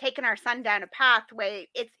taken our son down a pathway.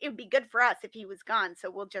 It would be good for us if he was gone. So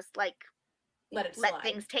we'll just like let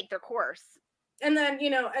things take their course. And then,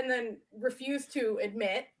 and then refuse to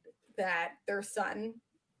admit that their son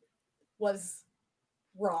was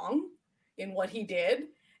wrong in what he did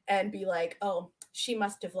and be like, oh, she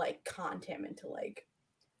must have like conned him into like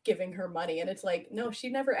giving her money. And it's like, no, she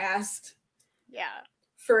never asked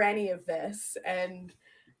for any of this. And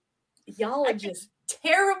y'all are just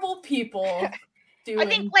terrible people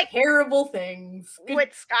doing terrible things.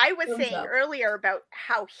 What Sky was saying earlier about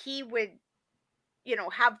how he would,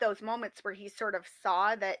 have those moments where he sort of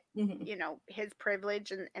saw that, his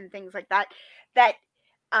privilege and things like that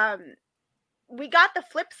we got the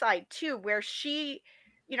flip side too, where she,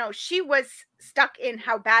 you know, she was stuck in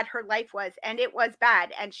how bad her life was, and it was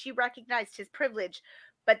bad, and she recognized his privilege.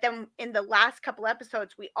 But then in the last couple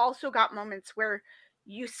episodes, we also got moments where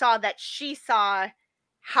you saw that she saw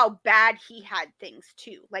how bad he had things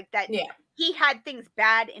too. Like that he had things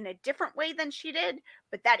bad in a different way than she did,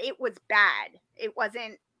 but that it was bad. It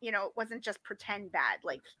wasn't, you know, it wasn't just pretend bad.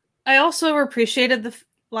 Like, I also appreciated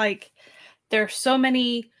there are so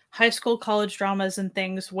many high school, college dramas and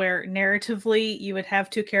things where narratively you would have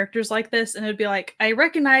two characters like this, and it'd be like, I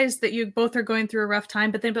recognize that you both are going through a rough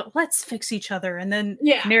time, but let's fix each other. And then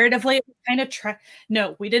narratively it kind of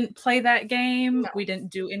no, we didn't play that game. No. We didn't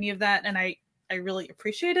do any of that. And I really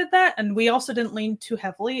appreciated that. And we also didn't lean too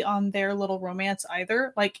heavily on their little romance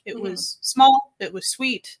either. Like, it was small, it was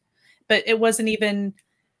sweet, but it wasn't even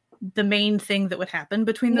the main thing that would happen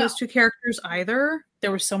between those two characters either.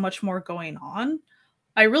 There was so much more going on.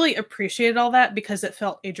 I really appreciated all that because it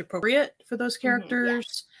felt age appropriate for those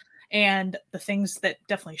characters and the things that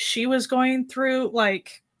definitely she was going through.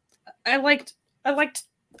 Like, I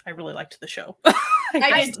really liked the show.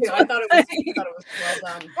 I did too. I thought it was well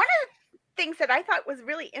done. One of the things that I thought was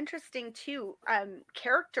really interesting too,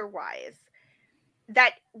 character-wise,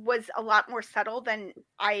 that was a lot more subtle than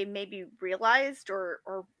I maybe realized, or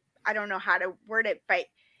I don't know how to word it, but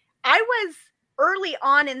I was early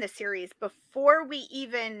on in the series, before we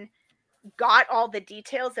even got all the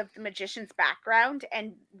details of the magician's background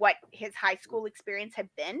and what his high school experience had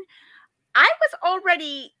been, I was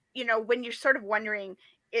already, you know, when you're sort of wondering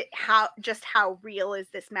how real is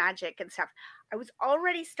this magic and stuff, I was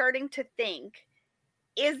already starting to think,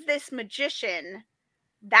 is this magician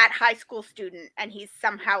that high school student, and he's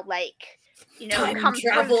somehow like, you know, time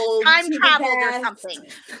traveled or something?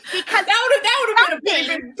 Because that would have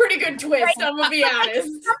been a pretty good twist. Right? I'm gonna be honest.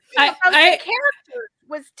 The character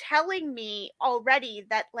was telling me already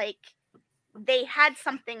that like they had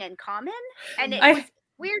something in common, and it was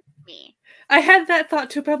weird to me. I had that thought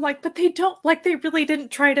too, but I'm like, but they don't, like, they really didn't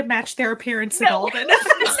try to match their appearance at all. It's not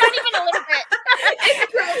even a little bit.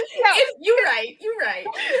 You're right.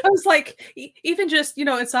 I was like, even just, you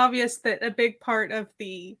know, it's obvious that a big part of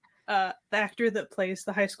the actor that plays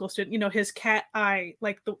the high school student, you know, his cat eye,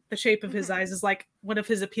 like the shape of his eyes is like one of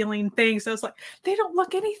his appealing things. So I was like, they don't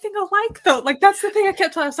look anything alike though. Like, that's the thing I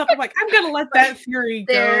kept telling myself. I'm like, I'm gonna let that theory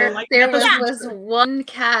go. Like, there was one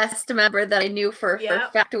cast member that I knew for a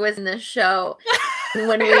fact was in the show.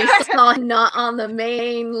 When we saw not on the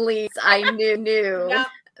main leads, I knew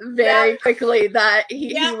very quickly that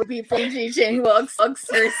he would be playing Ji-Chang Wook's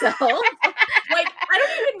herself. Like, I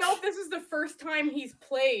don't even know if this is the first time he's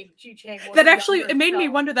played Ji-Chang Wook. That actually, it made me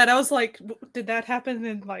wonder that. I was like, did that happen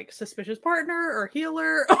in like Suspicious Partner or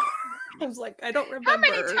Healer? I was like, I don't remember. How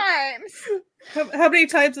many times? How many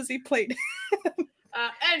times has he played?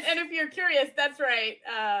 And if you're curious, that's right.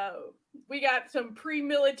 We got some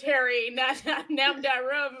pre-military Nam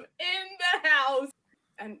Da-rum in the house.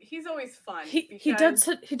 And he's always fun. He did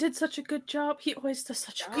such a good job. He always does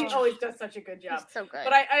such a good job. He always does such a good job. He's so good.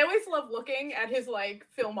 But I always love looking at his like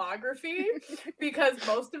filmography because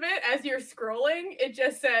most of it, as you're scrolling, it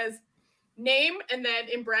just says name and then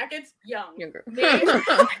in brackets younger. Name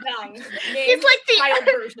young. Name he's like the child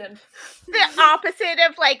version. The opposite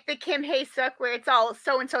of like the Kim Hae-suk, where it's all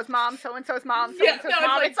so and so's mom, so and so's mom, so and so's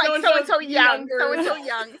mom. It's like so and so young, so and so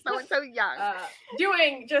young, so and so young.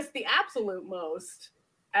 Doing just the absolute most.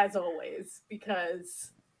 As always,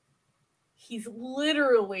 because he's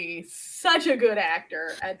literally such a good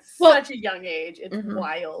actor at such a young age. It's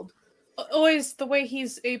wild. Always the way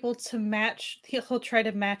he's able to match, he'll try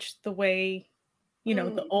to match the way, you know,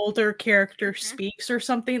 the older character speaks or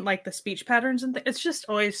something, like the speech patterns and it's just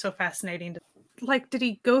always so fascinating. Like, did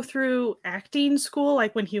he go through acting school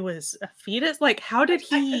like when he was a fetus? Like, how did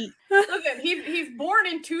he? Listen, he's born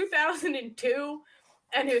in 2002.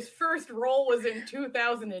 And his first role was in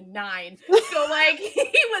 2009. So, like,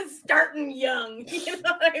 he was starting young. You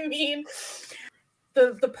know what I mean?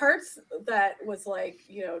 The parts that was, like,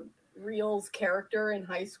 you know, Real's character in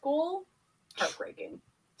high school, heartbreaking.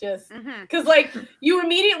 Just, because, like, you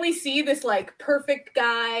immediately see this, like, perfect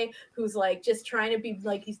guy who's, like, just trying to be,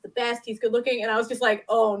 like, he's the best, he's good looking. And I was just like,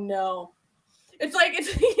 oh, no. It's,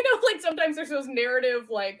 you know, like, sometimes there's those narrative,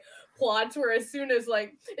 like, plots where as soon as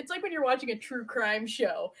like it's like when you're watching a true crime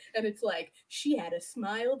show and it's like she had a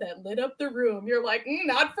smile that lit up the room, you're like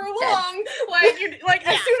not for long. Like you're like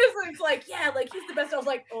as soon as it's like like he's the best, I was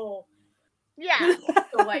like so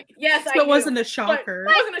like yes, so it wasn't a shocker.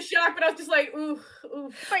 It wasn't a shock, but I was just like ooh.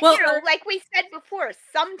 But you know, like we said before,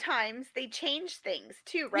 sometimes they change things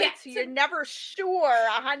too, right? So you're never sure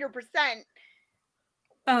 100%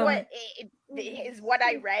 what is what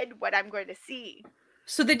I read, what I'm going to see.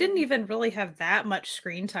 So they didn't even really have that much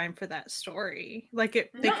screen time for that story.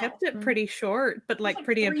 Like they kept it pretty short, but like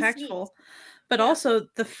pretty impactful. Scenes. But also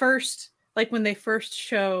the first, like when they first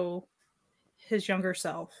show his younger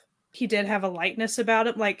self, he did have a lightness about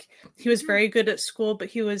him. Like he was very good at school, but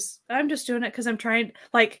I'm just doing it because I'm trying,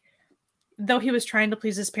 like, though he was trying to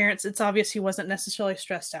please his parents, it's obvious he wasn't necessarily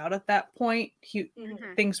stressed out at that point.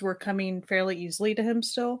 Things were coming fairly easily to him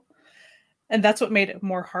still. And that's what made it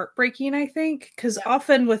more heartbreaking, I think. Because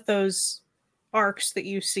often with those arcs that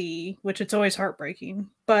you see, which it's always heartbreaking,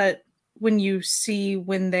 but when you see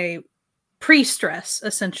when they pre-stress,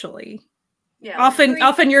 essentially,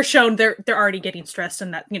 often you're shown they're already getting stressed,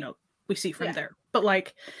 and that, you know, we see from there. But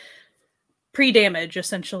like pre-damage,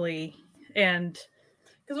 essentially, and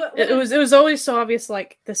it was always so obvious,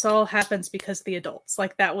 like, this all happens because the adults,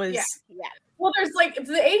 like, that was well, there's like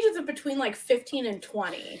the ages of between like 15 and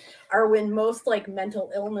 20 are when most like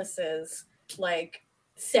mental illnesses like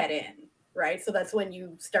set in, right? So that's when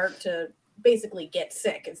you start to basically get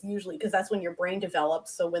sick. It's usually because that's when your brain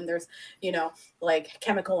develops. So when there's, you know, like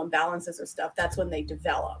chemical imbalances or stuff, that's when they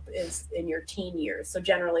develop, is in your teen years. So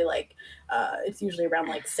generally, like it's usually around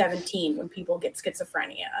like 17 when people get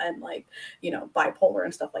schizophrenia and like, you know, bipolar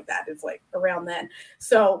and stuff like that. It's like around then.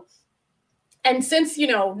 So, and since, you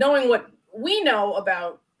know, knowing what we know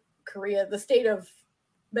about Korea, the state of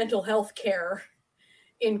mental health care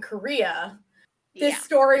in Korea, this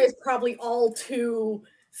story is probably all too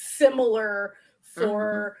similar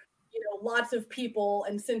for you know, lots of people.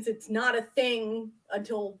 And since it's not a thing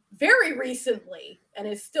until very recently, and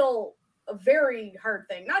is still a very hard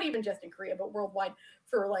thing, not even just in Korea, but worldwide,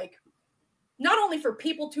 for like not only for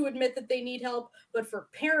people to admit that they need help, but for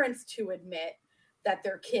parents to admit that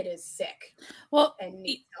their kid is sick. Well, and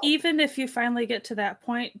even if you finally get to that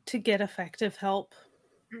point, to get effective help,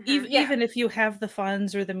 even if you have the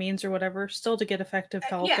funds or the means or whatever, still to get effective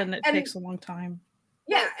help, and it takes a long time.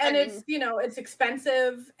 Yeah, and it's, you know, it's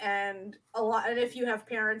expensive and a lot. And if you have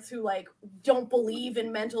parents who like don't believe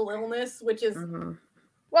in mental illness, which is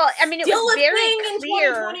well, I mean, it was very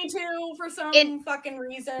clear in 2022 for some fucking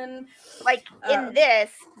reason. Like in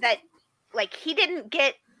this, that like he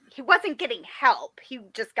wasn't getting help. He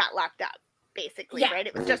just got locked up, basically, right?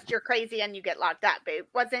 It was just, you're crazy and you get locked up. But it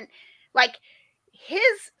wasn't like his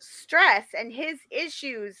stress and his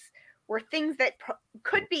issues were things that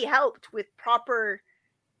could be helped with proper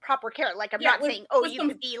care. Like, I'm not saying, you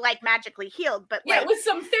could be like magically healed, but like with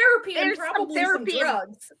some therapy and probably some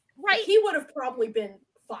drugs, right? He would have probably been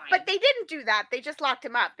fine. But they didn't do that. They just locked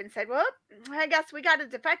him up and said, well, I guess we got a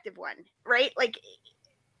defective one, right? Like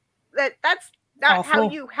that's not how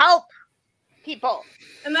you help people.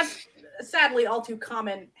 And that's sadly all too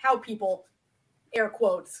common how people, air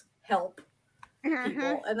quotes, help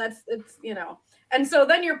people. And it's, you know. And so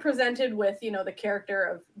then you're presented with, you know, the character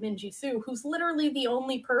of Min Ji-soo, who's literally the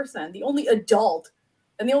only person, the only adult,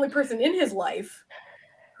 and the only person in his life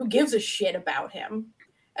who gives a shit about him.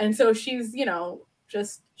 And so she's, you know,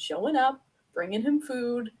 just showing up, bringing him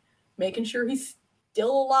food, making sure he's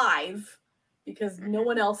still alive, because no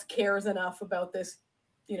one else cares enough about this,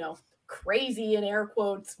 you know, crazy, in air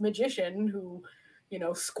quotes, magician who, you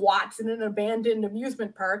know, squats in an abandoned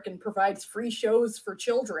amusement park and provides free shows for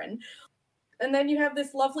children. And then you have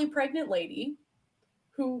this lovely pregnant lady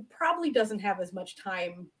who probably doesn't have as much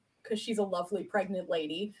time because she's a lovely pregnant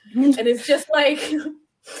lady. And it's just like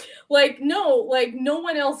no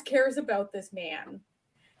one else cares about this man.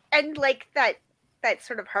 And like that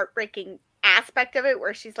sort of heartbreaking aspect of it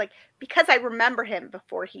where she's like, because I remember him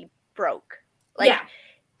before he broke. Like,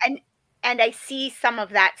 and I see some of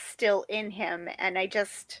that still in him. And I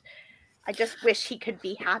just wish he could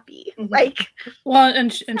be happy. Like, well,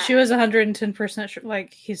 and she was 110% sure,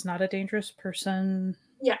 like, he's not a dangerous person.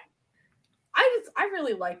 Yeah, I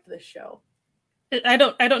really liked this show. I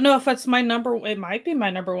don't know if that's my number. It might be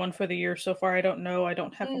my number one for the year so far. I don't know. I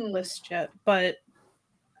don't have a list yet, but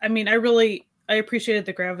I mean, I appreciated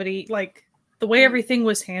the gravity, like the way everything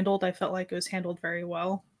was handled. I felt like it was handled very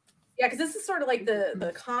well. Yeah, because this is sort of like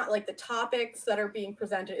the topics that are being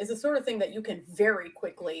presented is the sort of thing that you can very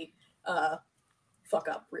quickly fuck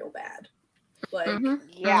up real bad. Like,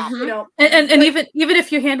 you know, and like, even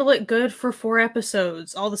if you handle it good for 4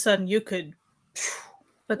 episodes, all of a sudden you could.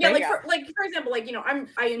 But for example, like, you know,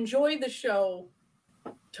 I enjoy the show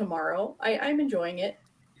Tomorrow. I'm enjoying it.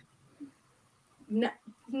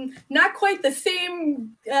 Not quite the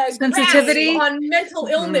same sensitivity on mental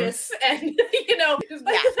illness, and you know,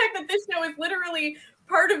 despite the fact that this show is literally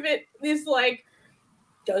part of it is like,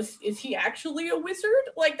 is he actually a wizard?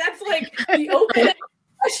 Like, that's like the open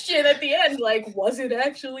question at the end, like, was it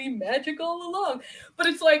actually magic all along? But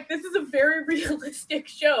it's like, this is a very realistic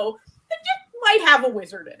show that just might have a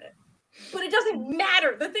wizard in it. But it doesn't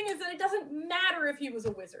matter. The thing is that it doesn't matter if he was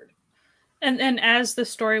a wizard. And as the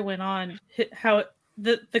story went on, how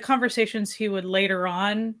the conversations he would later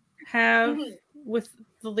on have with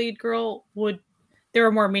the lead girl they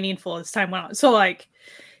were more meaningful as time went on. So like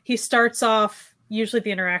he starts off, usually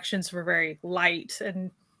the interactions were very light and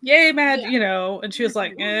yay, mad, and she was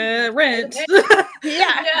like, rent.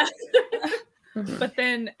 Yeah. But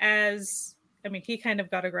then he kind of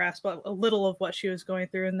got a grasp of a little of what she was going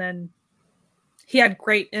through, and then he had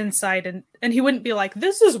great insight, and he wouldn't be like,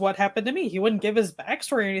 this is what happened to me. He wouldn't give his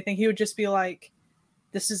backstory or anything. He would just be like,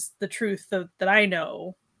 this is the truth that I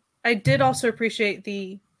know. I did also appreciate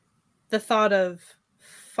the thought of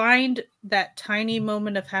find that tiny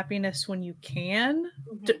moment of happiness when you can.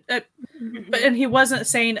 And he wasn't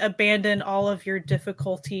saying abandon all of your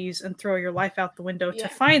difficulties and throw your life out the window to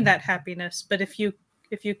find that happiness. But if you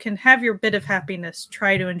can have your bit of happiness,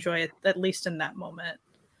 try to enjoy it, at least in that moment.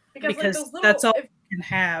 Because that's all you can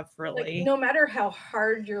have, really. Like, no matter how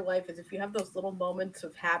hard your life is, if you have those little moments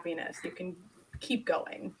of happiness, you can keep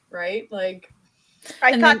going, right? Like,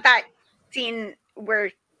 I thought that scene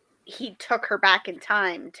where he took her back in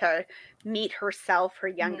time to meet herself, her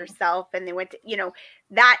younger self, and they went to,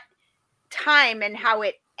 that time and how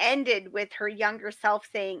it ended with her younger self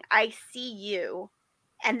saying, I see you,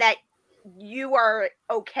 and that you are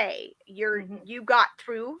okay. You got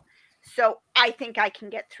through. So I think I can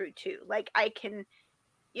get through too. Like I can,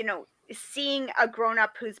 seeing a grown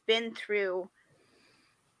up who's been through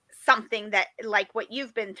something that like what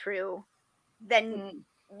you've been through, then,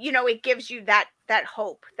 it gives you that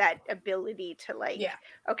hope, that ability to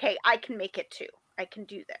okay, I can make it too. I can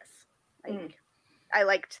do this. I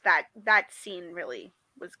liked that scene really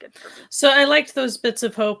was good for me. So I liked those bits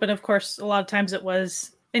of hope. And of course, a lot of times it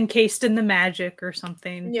was encased in the magic or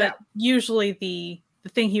something, but usually the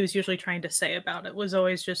thing he was usually trying to say about it was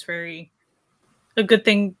always just a good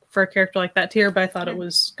thing for a character like that to hear, but I thought it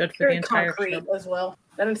was good for very the entire concrete show as well.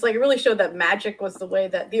 And it's like, it really showed that magic was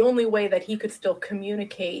the only way that he could still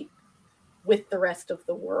communicate with the rest of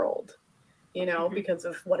the world, because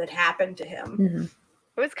of what had happened to him.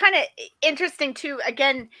 It was kind of interesting too,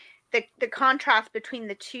 again, the contrast between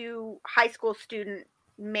the two high school student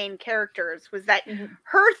main characters was that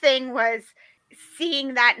her thing was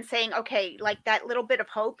seeing that and saying, okay, like that little bit of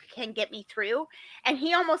hope can get me through. And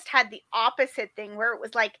he almost had the opposite thing where it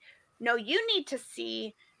was like, no, you need to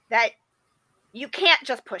see that you can't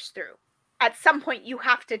just push through. At some point you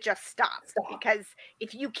have to just stop. Because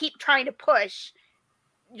if you keep trying to push,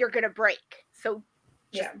 you're going to break. So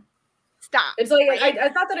just stop. It's like, right? I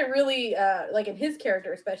thought that it really, like in his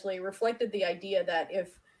character especially, reflected the idea that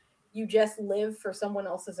if you just live for someone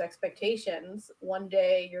else's expectations, one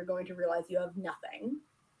day you're going to realize you have nothing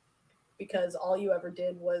because all you ever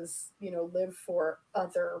did was, live for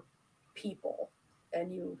other people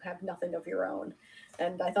and you have nothing of your own.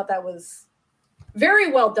 And I thought that was very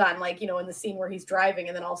well done. Like, in the scene where he's driving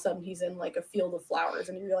and then all of a sudden he's in like a field of flowers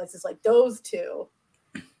and he realizes like those two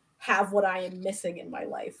have what I am missing in my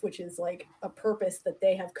life, which is like a purpose that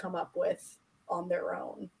they have come up with on their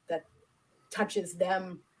own that touches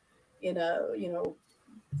them in a,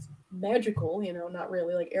 magical, not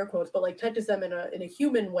really like air quotes, but like touches them in a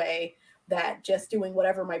human way that just doing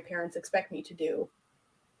whatever my parents expect me to do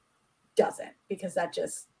doesn't, because that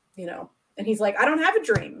just, and he's like, I don't have a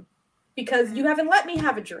dream because you haven't let me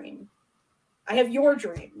have a dream. I have your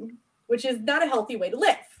dream, which is not a healthy way to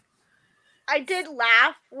live. I did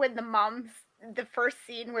laugh when the first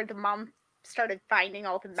scene where the mom started finding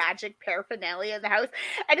all the magic paraphernalia in the house,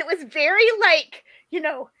 and it was very like,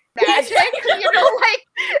 magic, like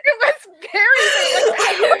it was very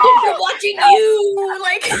like, I'm watching you,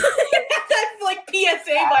 like that like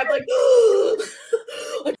PSA vibe,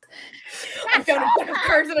 like I found a deck of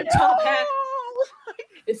cards and a top hat.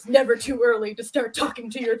 It's never too early to start talking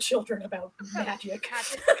to your children about magic.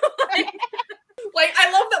 Like,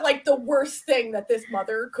 I love that, like, the worst thing that this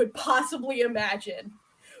mother could possibly imagine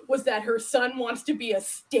was that her son wants to be a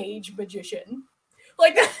stage magician.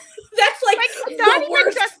 Like, that's like the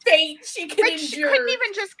worst fate she can endure. She couldn't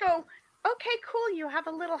even just go, okay, cool, you have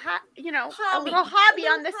a little a little hobby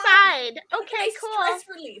on the side. Okay, cool. Stress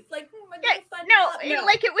relief. Like, no,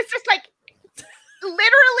 like, it was just like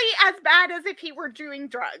literally as bad as if he were doing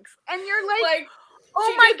drugs. And you're like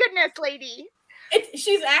oh my goodness, lady.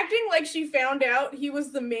 She's acting like she found out he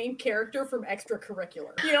was the main character from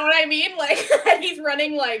Extracurricular. You know what I mean? Like, he's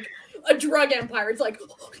running like a drug empire. It's like,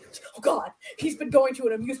 oh God, he's been going to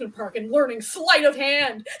an amusement park and learning sleight of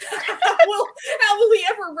hand. How will he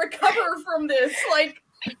ever recover from this? Like,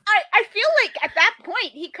 I feel like at that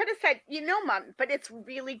point he could have said, Mom, but it's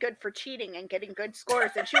really good for cheating and getting good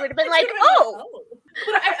scores, and she would have been like, oh.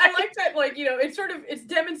 But I like that, like, it's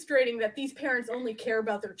demonstrating that these parents only care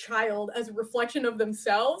about their child as a reflection of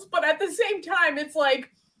themselves, but at the same time, it's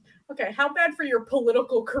like, okay, how bad for your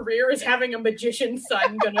political career is having a magician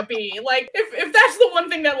son gonna be? Like, if that's the one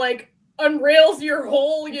thing that, like, unrails your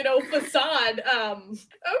whole, facade, okay.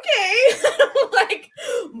 Like,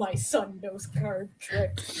 my son knows card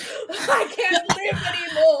tricks. I can't live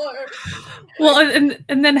anymore. Well,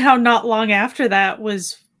 and then how not long after that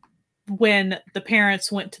was when the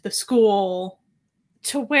parents went to the school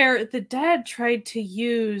to where the dad tried to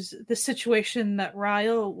use the situation that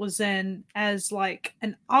Ryle was in as like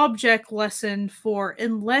an object lesson for,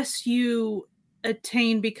 unless you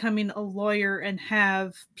attain becoming a lawyer and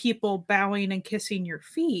have people bowing and kissing your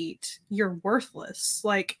feet, you're worthless.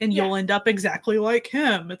 Like, and you'll end up exactly like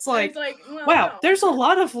him. It's like well, wow, no. there's a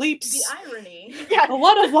lot of leaps. The irony. A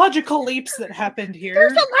lot of logical leaps that happened here.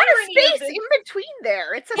 There's a lot of space in between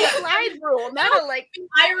there. It's a slide rule, not a like. The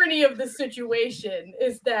irony of the situation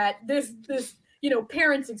is that this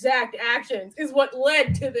parents' exact actions is what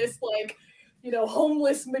led to this, like,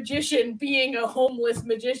 homeless magician being a homeless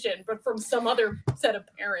magician, but from some other set of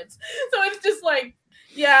parents. So it's just like,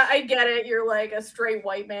 yeah, I get it. You're like a straight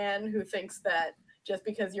white man who thinks that just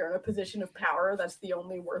because you're in a position of power, that's the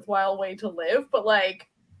only worthwhile way to live. But like,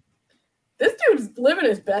 this dude's living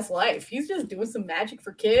his best life. He's just doing some magic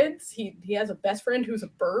for kids. He has a best friend who's a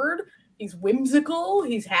bird. He's whimsical.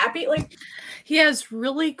 He's happy. Like, he has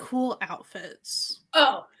really cool outfits.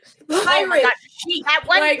 Oh pirate chic. That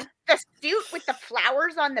one, like, the suit with the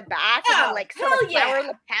flowers on the back and the, like, sort of flower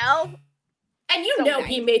lapel. And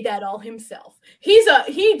he made that all himself.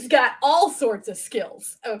 He's got all sorts of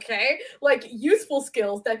skills, okay? Like, useful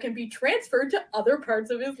skills that can be transferred to other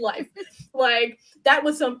parts of his life. Like, that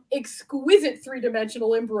was some exquisite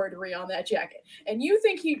 3-dimensional embroidery on that jacket. And you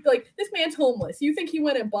think this man's homeless. You think he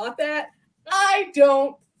went and bought that? I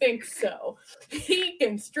don't think so. He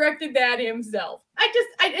constructed that himself.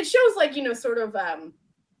 It shows, like, sort of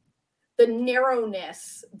the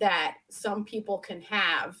narrowness that some people can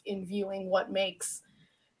have in viewing what makes,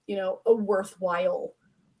 a worthwhile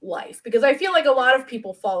life. Because I feel like a lot of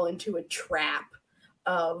people fall into a trap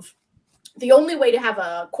of the only way to have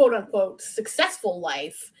a quote unquote successful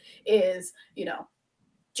life is,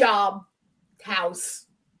 job, house,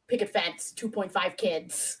 picket fence, 2.5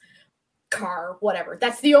 kids, car, whatever.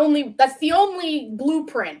 That's the only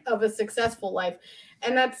blueprint of a successful life.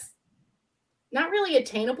 And that's not really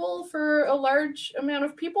attainable for a large amount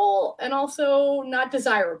of people, and also not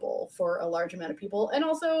desirable for a large amount of people, and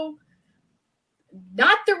also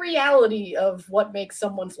not the reality of what makes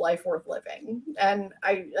someone's life worth living. And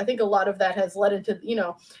I think a lot of that has led into,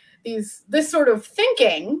 this sort of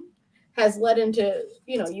thinking has led into,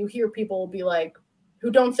 you hear people be like,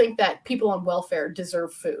 who don't think that people on welfare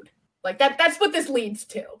deserve food. Like that's what this leads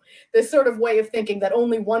to. This sort of way of thinking that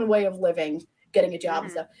only one way of living, getting a job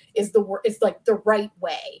and stuff, is like the right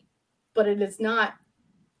way, but it is not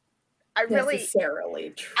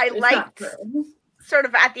necessarily true. I liked sort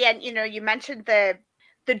of at the end, you mentioned the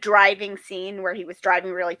driving scene where he was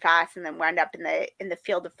driving really fast and then wound up in the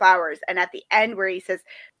field of flowers, and at the end where he says,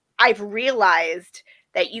 I've realized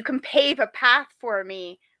that you can pave a path for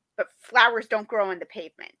me, but flowers don't grow on the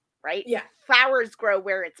pavement, right? Yeah, flowers grow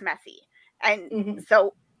where it's messy, and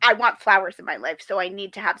so I want flowers in my life, so I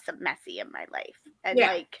need to have some messy in my life. And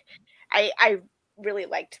like, I really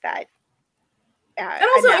liked that. And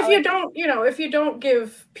also, if you don't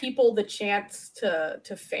give people the chance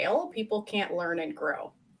to fail, people can't learn and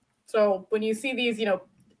grow. So when you see these,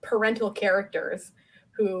 parental characters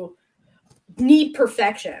who need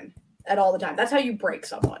perfection at all the time, that's how you break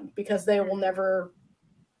someone, because they will never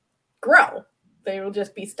grow. They will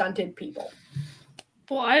just be stunted people.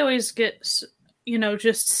 Well, I always get,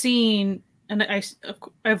 just seeing, and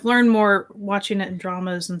I've learned more watching it in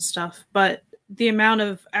dramas and stuff, but the amount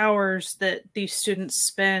of hours that these students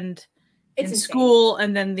spend in school,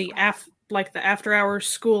 and then the after hours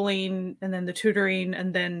schooling, and then the tutoring,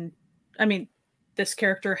 and then, this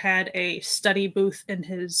character had a study booth in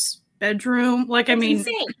his bedroom. Like,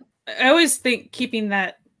 insane. I always think keeping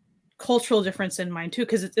that cultural difference in mind too,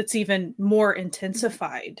 because it's even more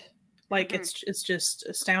intensified. Like, it's just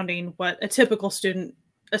astounding what a typical student,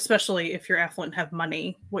 especially if you're affluent and have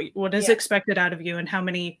money, what is expected out of you, and how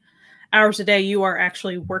many hours a day you are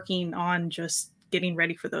actually working on just getting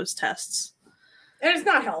ready for those tests. And it's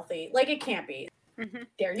not healthy. Like, it can't be.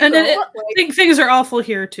 There you And go. I think things are awful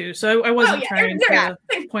here too. So I wasn't trying to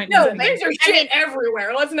point. No, things are shit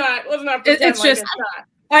everywhere. Let's not pretend it's just it's not.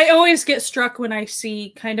 I always get struck when I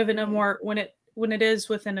see kind of in a more when it is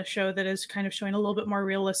within a show that is kind of showing a little bit more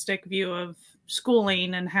realistic view of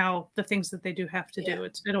schooling and how the things that they do have to do.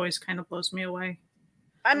 It always kind of blows me away.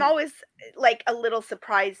 I'm always like a little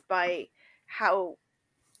surprised by how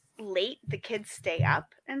late the kids stay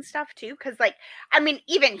up and stuff too, because like I mean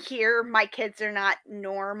even here my kids are not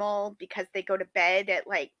normal because they go to bed at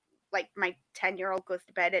like my 10-year-old goes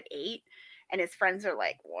to bed at 8 and his friends are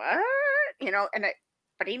like, what,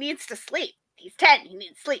 but he needs to sleep, he's 10, he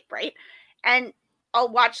needs sleep, right? And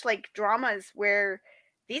I'll watch like dramas where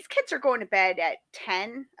these kids are going to bed at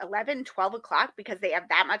 10, 11, 12 o'clock because they have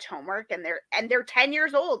that much homework and they're 10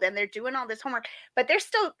 years old and they're doing all this homework, but they're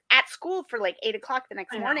still at school for like 8 o'clock the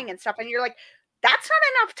next morning and stuff. And you're like, that's not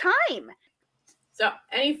enough time. So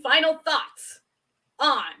any final thoughts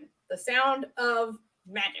on The Sound of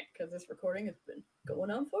Magic? Because this recording has been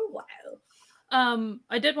going on for a while.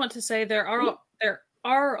 I did want to say there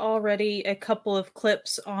are already a couple of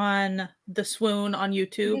clips on the Swoon on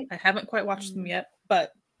YouTube. I haven't quite watched them yet,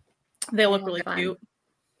 but they look really cute.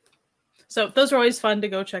 So those are always fun to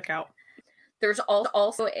go check out. There's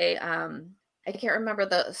also a I can't remember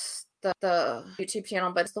the YouTube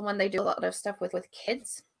channel, but it's the one they do a lot of stuff with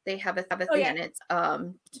kids. They have a thing and it's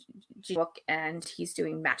book and he's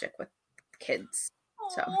doing magic with kids.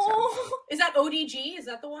 So. Is that ODG? Is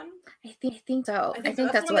that the one? I think so. I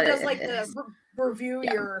think that's what it does, is. Like the review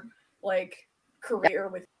your like career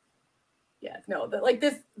with. Yeah, no,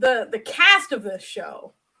 the cast of this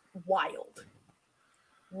show, wildly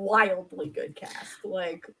good cast.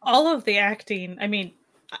 Like all of the acting. I mean,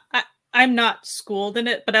 I'm not schooled in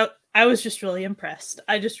it, but I was just really impressed.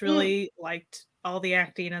 I just really liked all the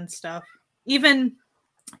acting and stuff. Even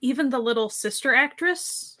the little sister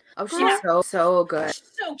actress. Oh, she's so good.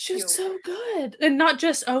 She's so good. And not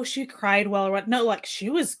just, she cried well or what. No, like, she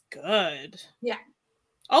was good. Yeah.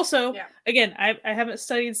 Also, again, I haven't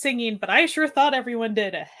studied singing, but I sure thought everyone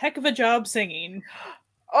did a heck of a job singing.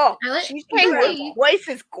 Oh, she's voice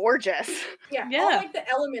is gorgeous. Yeah. All like the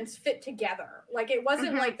elements fit together. Like it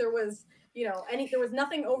wasn't like there was, there was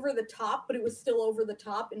nothing over the top, but it was still over the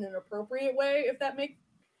top in an appropriate way, if that makes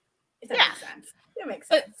sense. It makes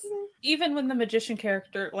sense. But even when the magician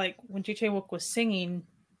character, like when Ji Chae-wook was singing,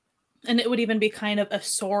 and it would even be kind of a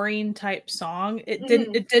soaring type song,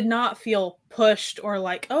 it did not feel pushed or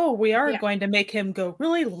like, we are going to make him go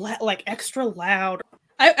really like extra loud.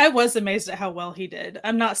 I was amazed at how well he did.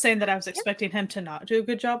 I'm not saying that I was expecting him to not do a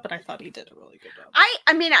good job, but I thought he did a really good job.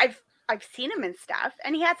 I mean, I've seen him and stuff,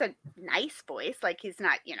 and he has a nice voice. Like he's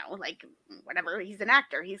not, like whatever. He's an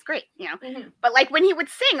actor. He's great, But like when he would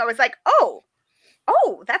sing, I was like, oh,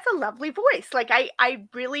 that's a lovely voice. Like I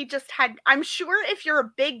really just had. I'm sure if you're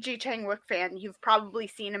a big Ji Chang-wook fan, you've probably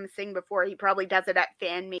seen him sing before. He probably does it at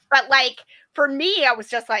fan meet. But like for me, I was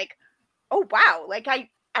just like, oh wow, like I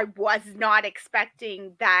was not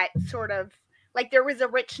expecting that sort of like there was a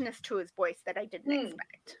richness to his voice that I didn't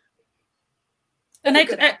expect. And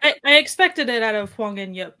I expected it out of Hwang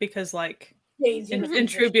In-yeop because like in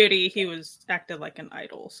True Beauty he was acted like an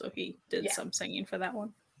idol, so he did some singing for that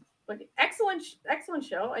one. But excellent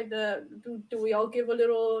show. Do we all give a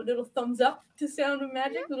little thumbs up to Sound of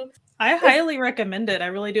Magic? I highly recommend it. I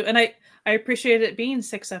really do, and I appreciate it being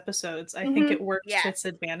 6 episodes. I think it worked to its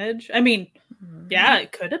advantage. I mean,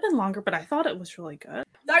 it could have been longer, but I thought it was really good.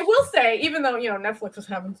 I will say, even though Netflix is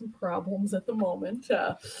having some problems at the moment,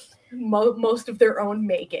 most of their own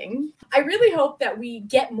making, I really hope that we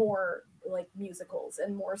get more like musicals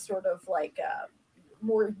and more sort of like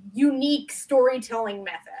more unique storytelling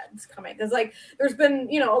methods coming, because like there's been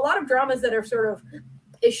a lot of dramas that are sort of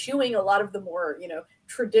eschewing a lot of the more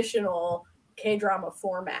traditional K-drama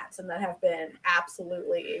formats, and that have been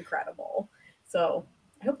absolutely incredible. So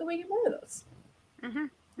I hope that we get more of those.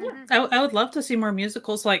 I would love to see more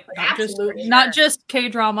musicals, like not just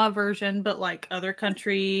K-drama version, but like other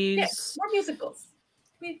countries. More musicals.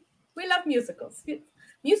 We love musicals.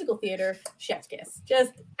 Musical theater, chef's kiss,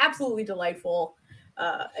 just absolutely delightful.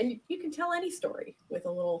 And you can tell any story with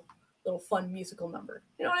a little fun musical number.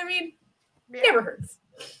 You know what I mean? Yeah. Never hurts.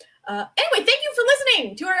 Anyway, thank you for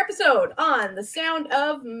listening to our episode on The Sound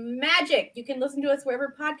of Magic. You can listen to us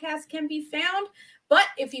wherever podcasts can be found. But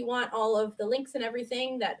if you want all of the links and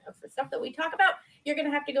everything for stuff that we talk about, you're going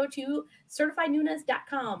to have to go to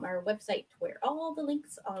certifiednunas.com, our website, where all the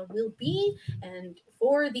links will be, and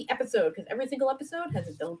for the episode, because every single episode has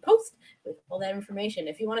its own post with all that information.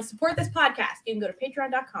 If you want to support this podcast, you can go to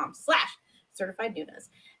patreon.com/ Certified Nunas,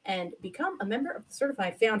 and become a member of the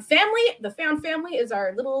Certified Found Family. The Found Family is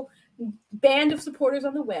our little band of supporters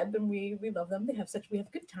on the web, and we love them. We have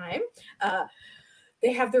a good time.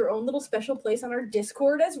 They have their own little special place on our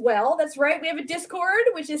Discord as well. That's right. We have a Discord,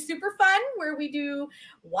 which is super fun, where we do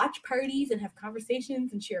watch parties and have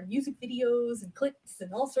conversations and share music videos and clips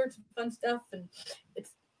and all sorts of fun stuff. And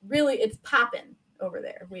it's popping over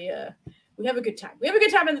there. We have a good time. We have a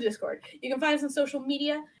good time in the Discord. You can find us on social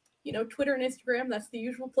media, Twitter and Instagram. That's the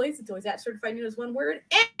usual place. It's always at Certified Nunas, one word.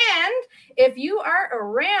 And if you are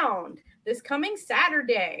around this coming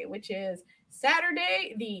Saturday, which is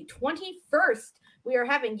Saturday the 21st, we are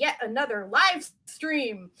having yet another live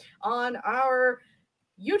stream on our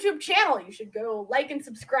YouTube channel. You should go like and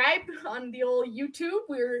subscribe on the old YouTube.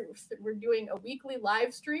 We're doing a weekly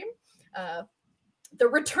live stream. The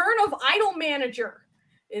return of Idol Manager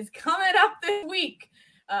is coming up this week.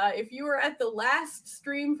 If you were at the last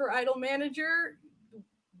stream for Idol Manager,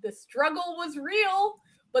 the struggle was real,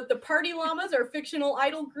 but the Party Llamas, our fictional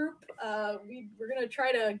idol group, we're gonna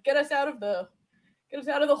try to get us out of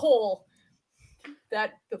the hole,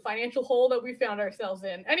 that the financial hole that we found ourselves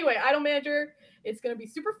in. Anyway, Idol Manager, it's going to be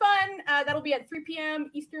super fun. That'll be at 3 p.m.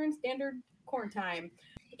 Eastern Standard Time.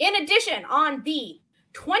 In addition, on the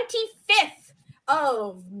 25th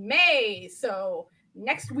of May, so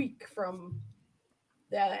next week from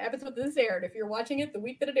the episode that this aired, if you're watching it the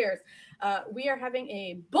week that it airs, we are having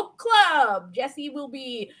a book club. Jesse will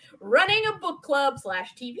be running a book club /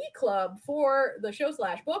 TV club for the show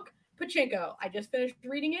 / book, Pachinko. I just finished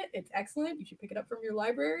reading it. It's excellent. You should pick it up from your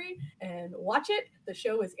library and watch it. The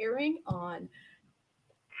show is airing on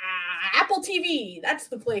Apple TV. That's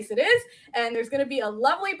the place it is. And there's going to be a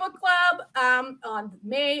lovely book club on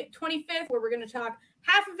May 25th, where we're going to talk.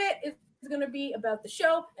 Half of it is going to be about the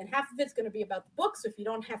show, and half of it's going to be about the book. So if you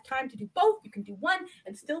don't have time to do both, you can do one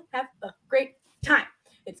and still have a great time.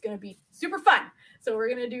 It's going to be super fun. So we're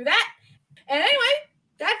going to do that. And anyway,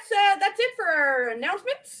 that's it for our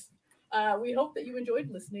announcements. We hope that you enjoyed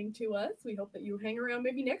listening to us. We hope that you hang around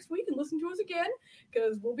maybe next week and listen to us again,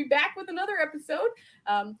 because we'll be back with another episode.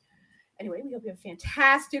 Anyway, we hope you have a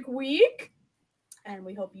fantastic week, and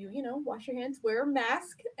we hope you, wash your hands, wear a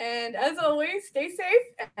mask, and as always, stay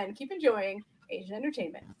safe and keep enjoying Asian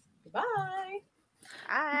entertainment. Goodbye.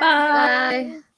 Bye. Bye.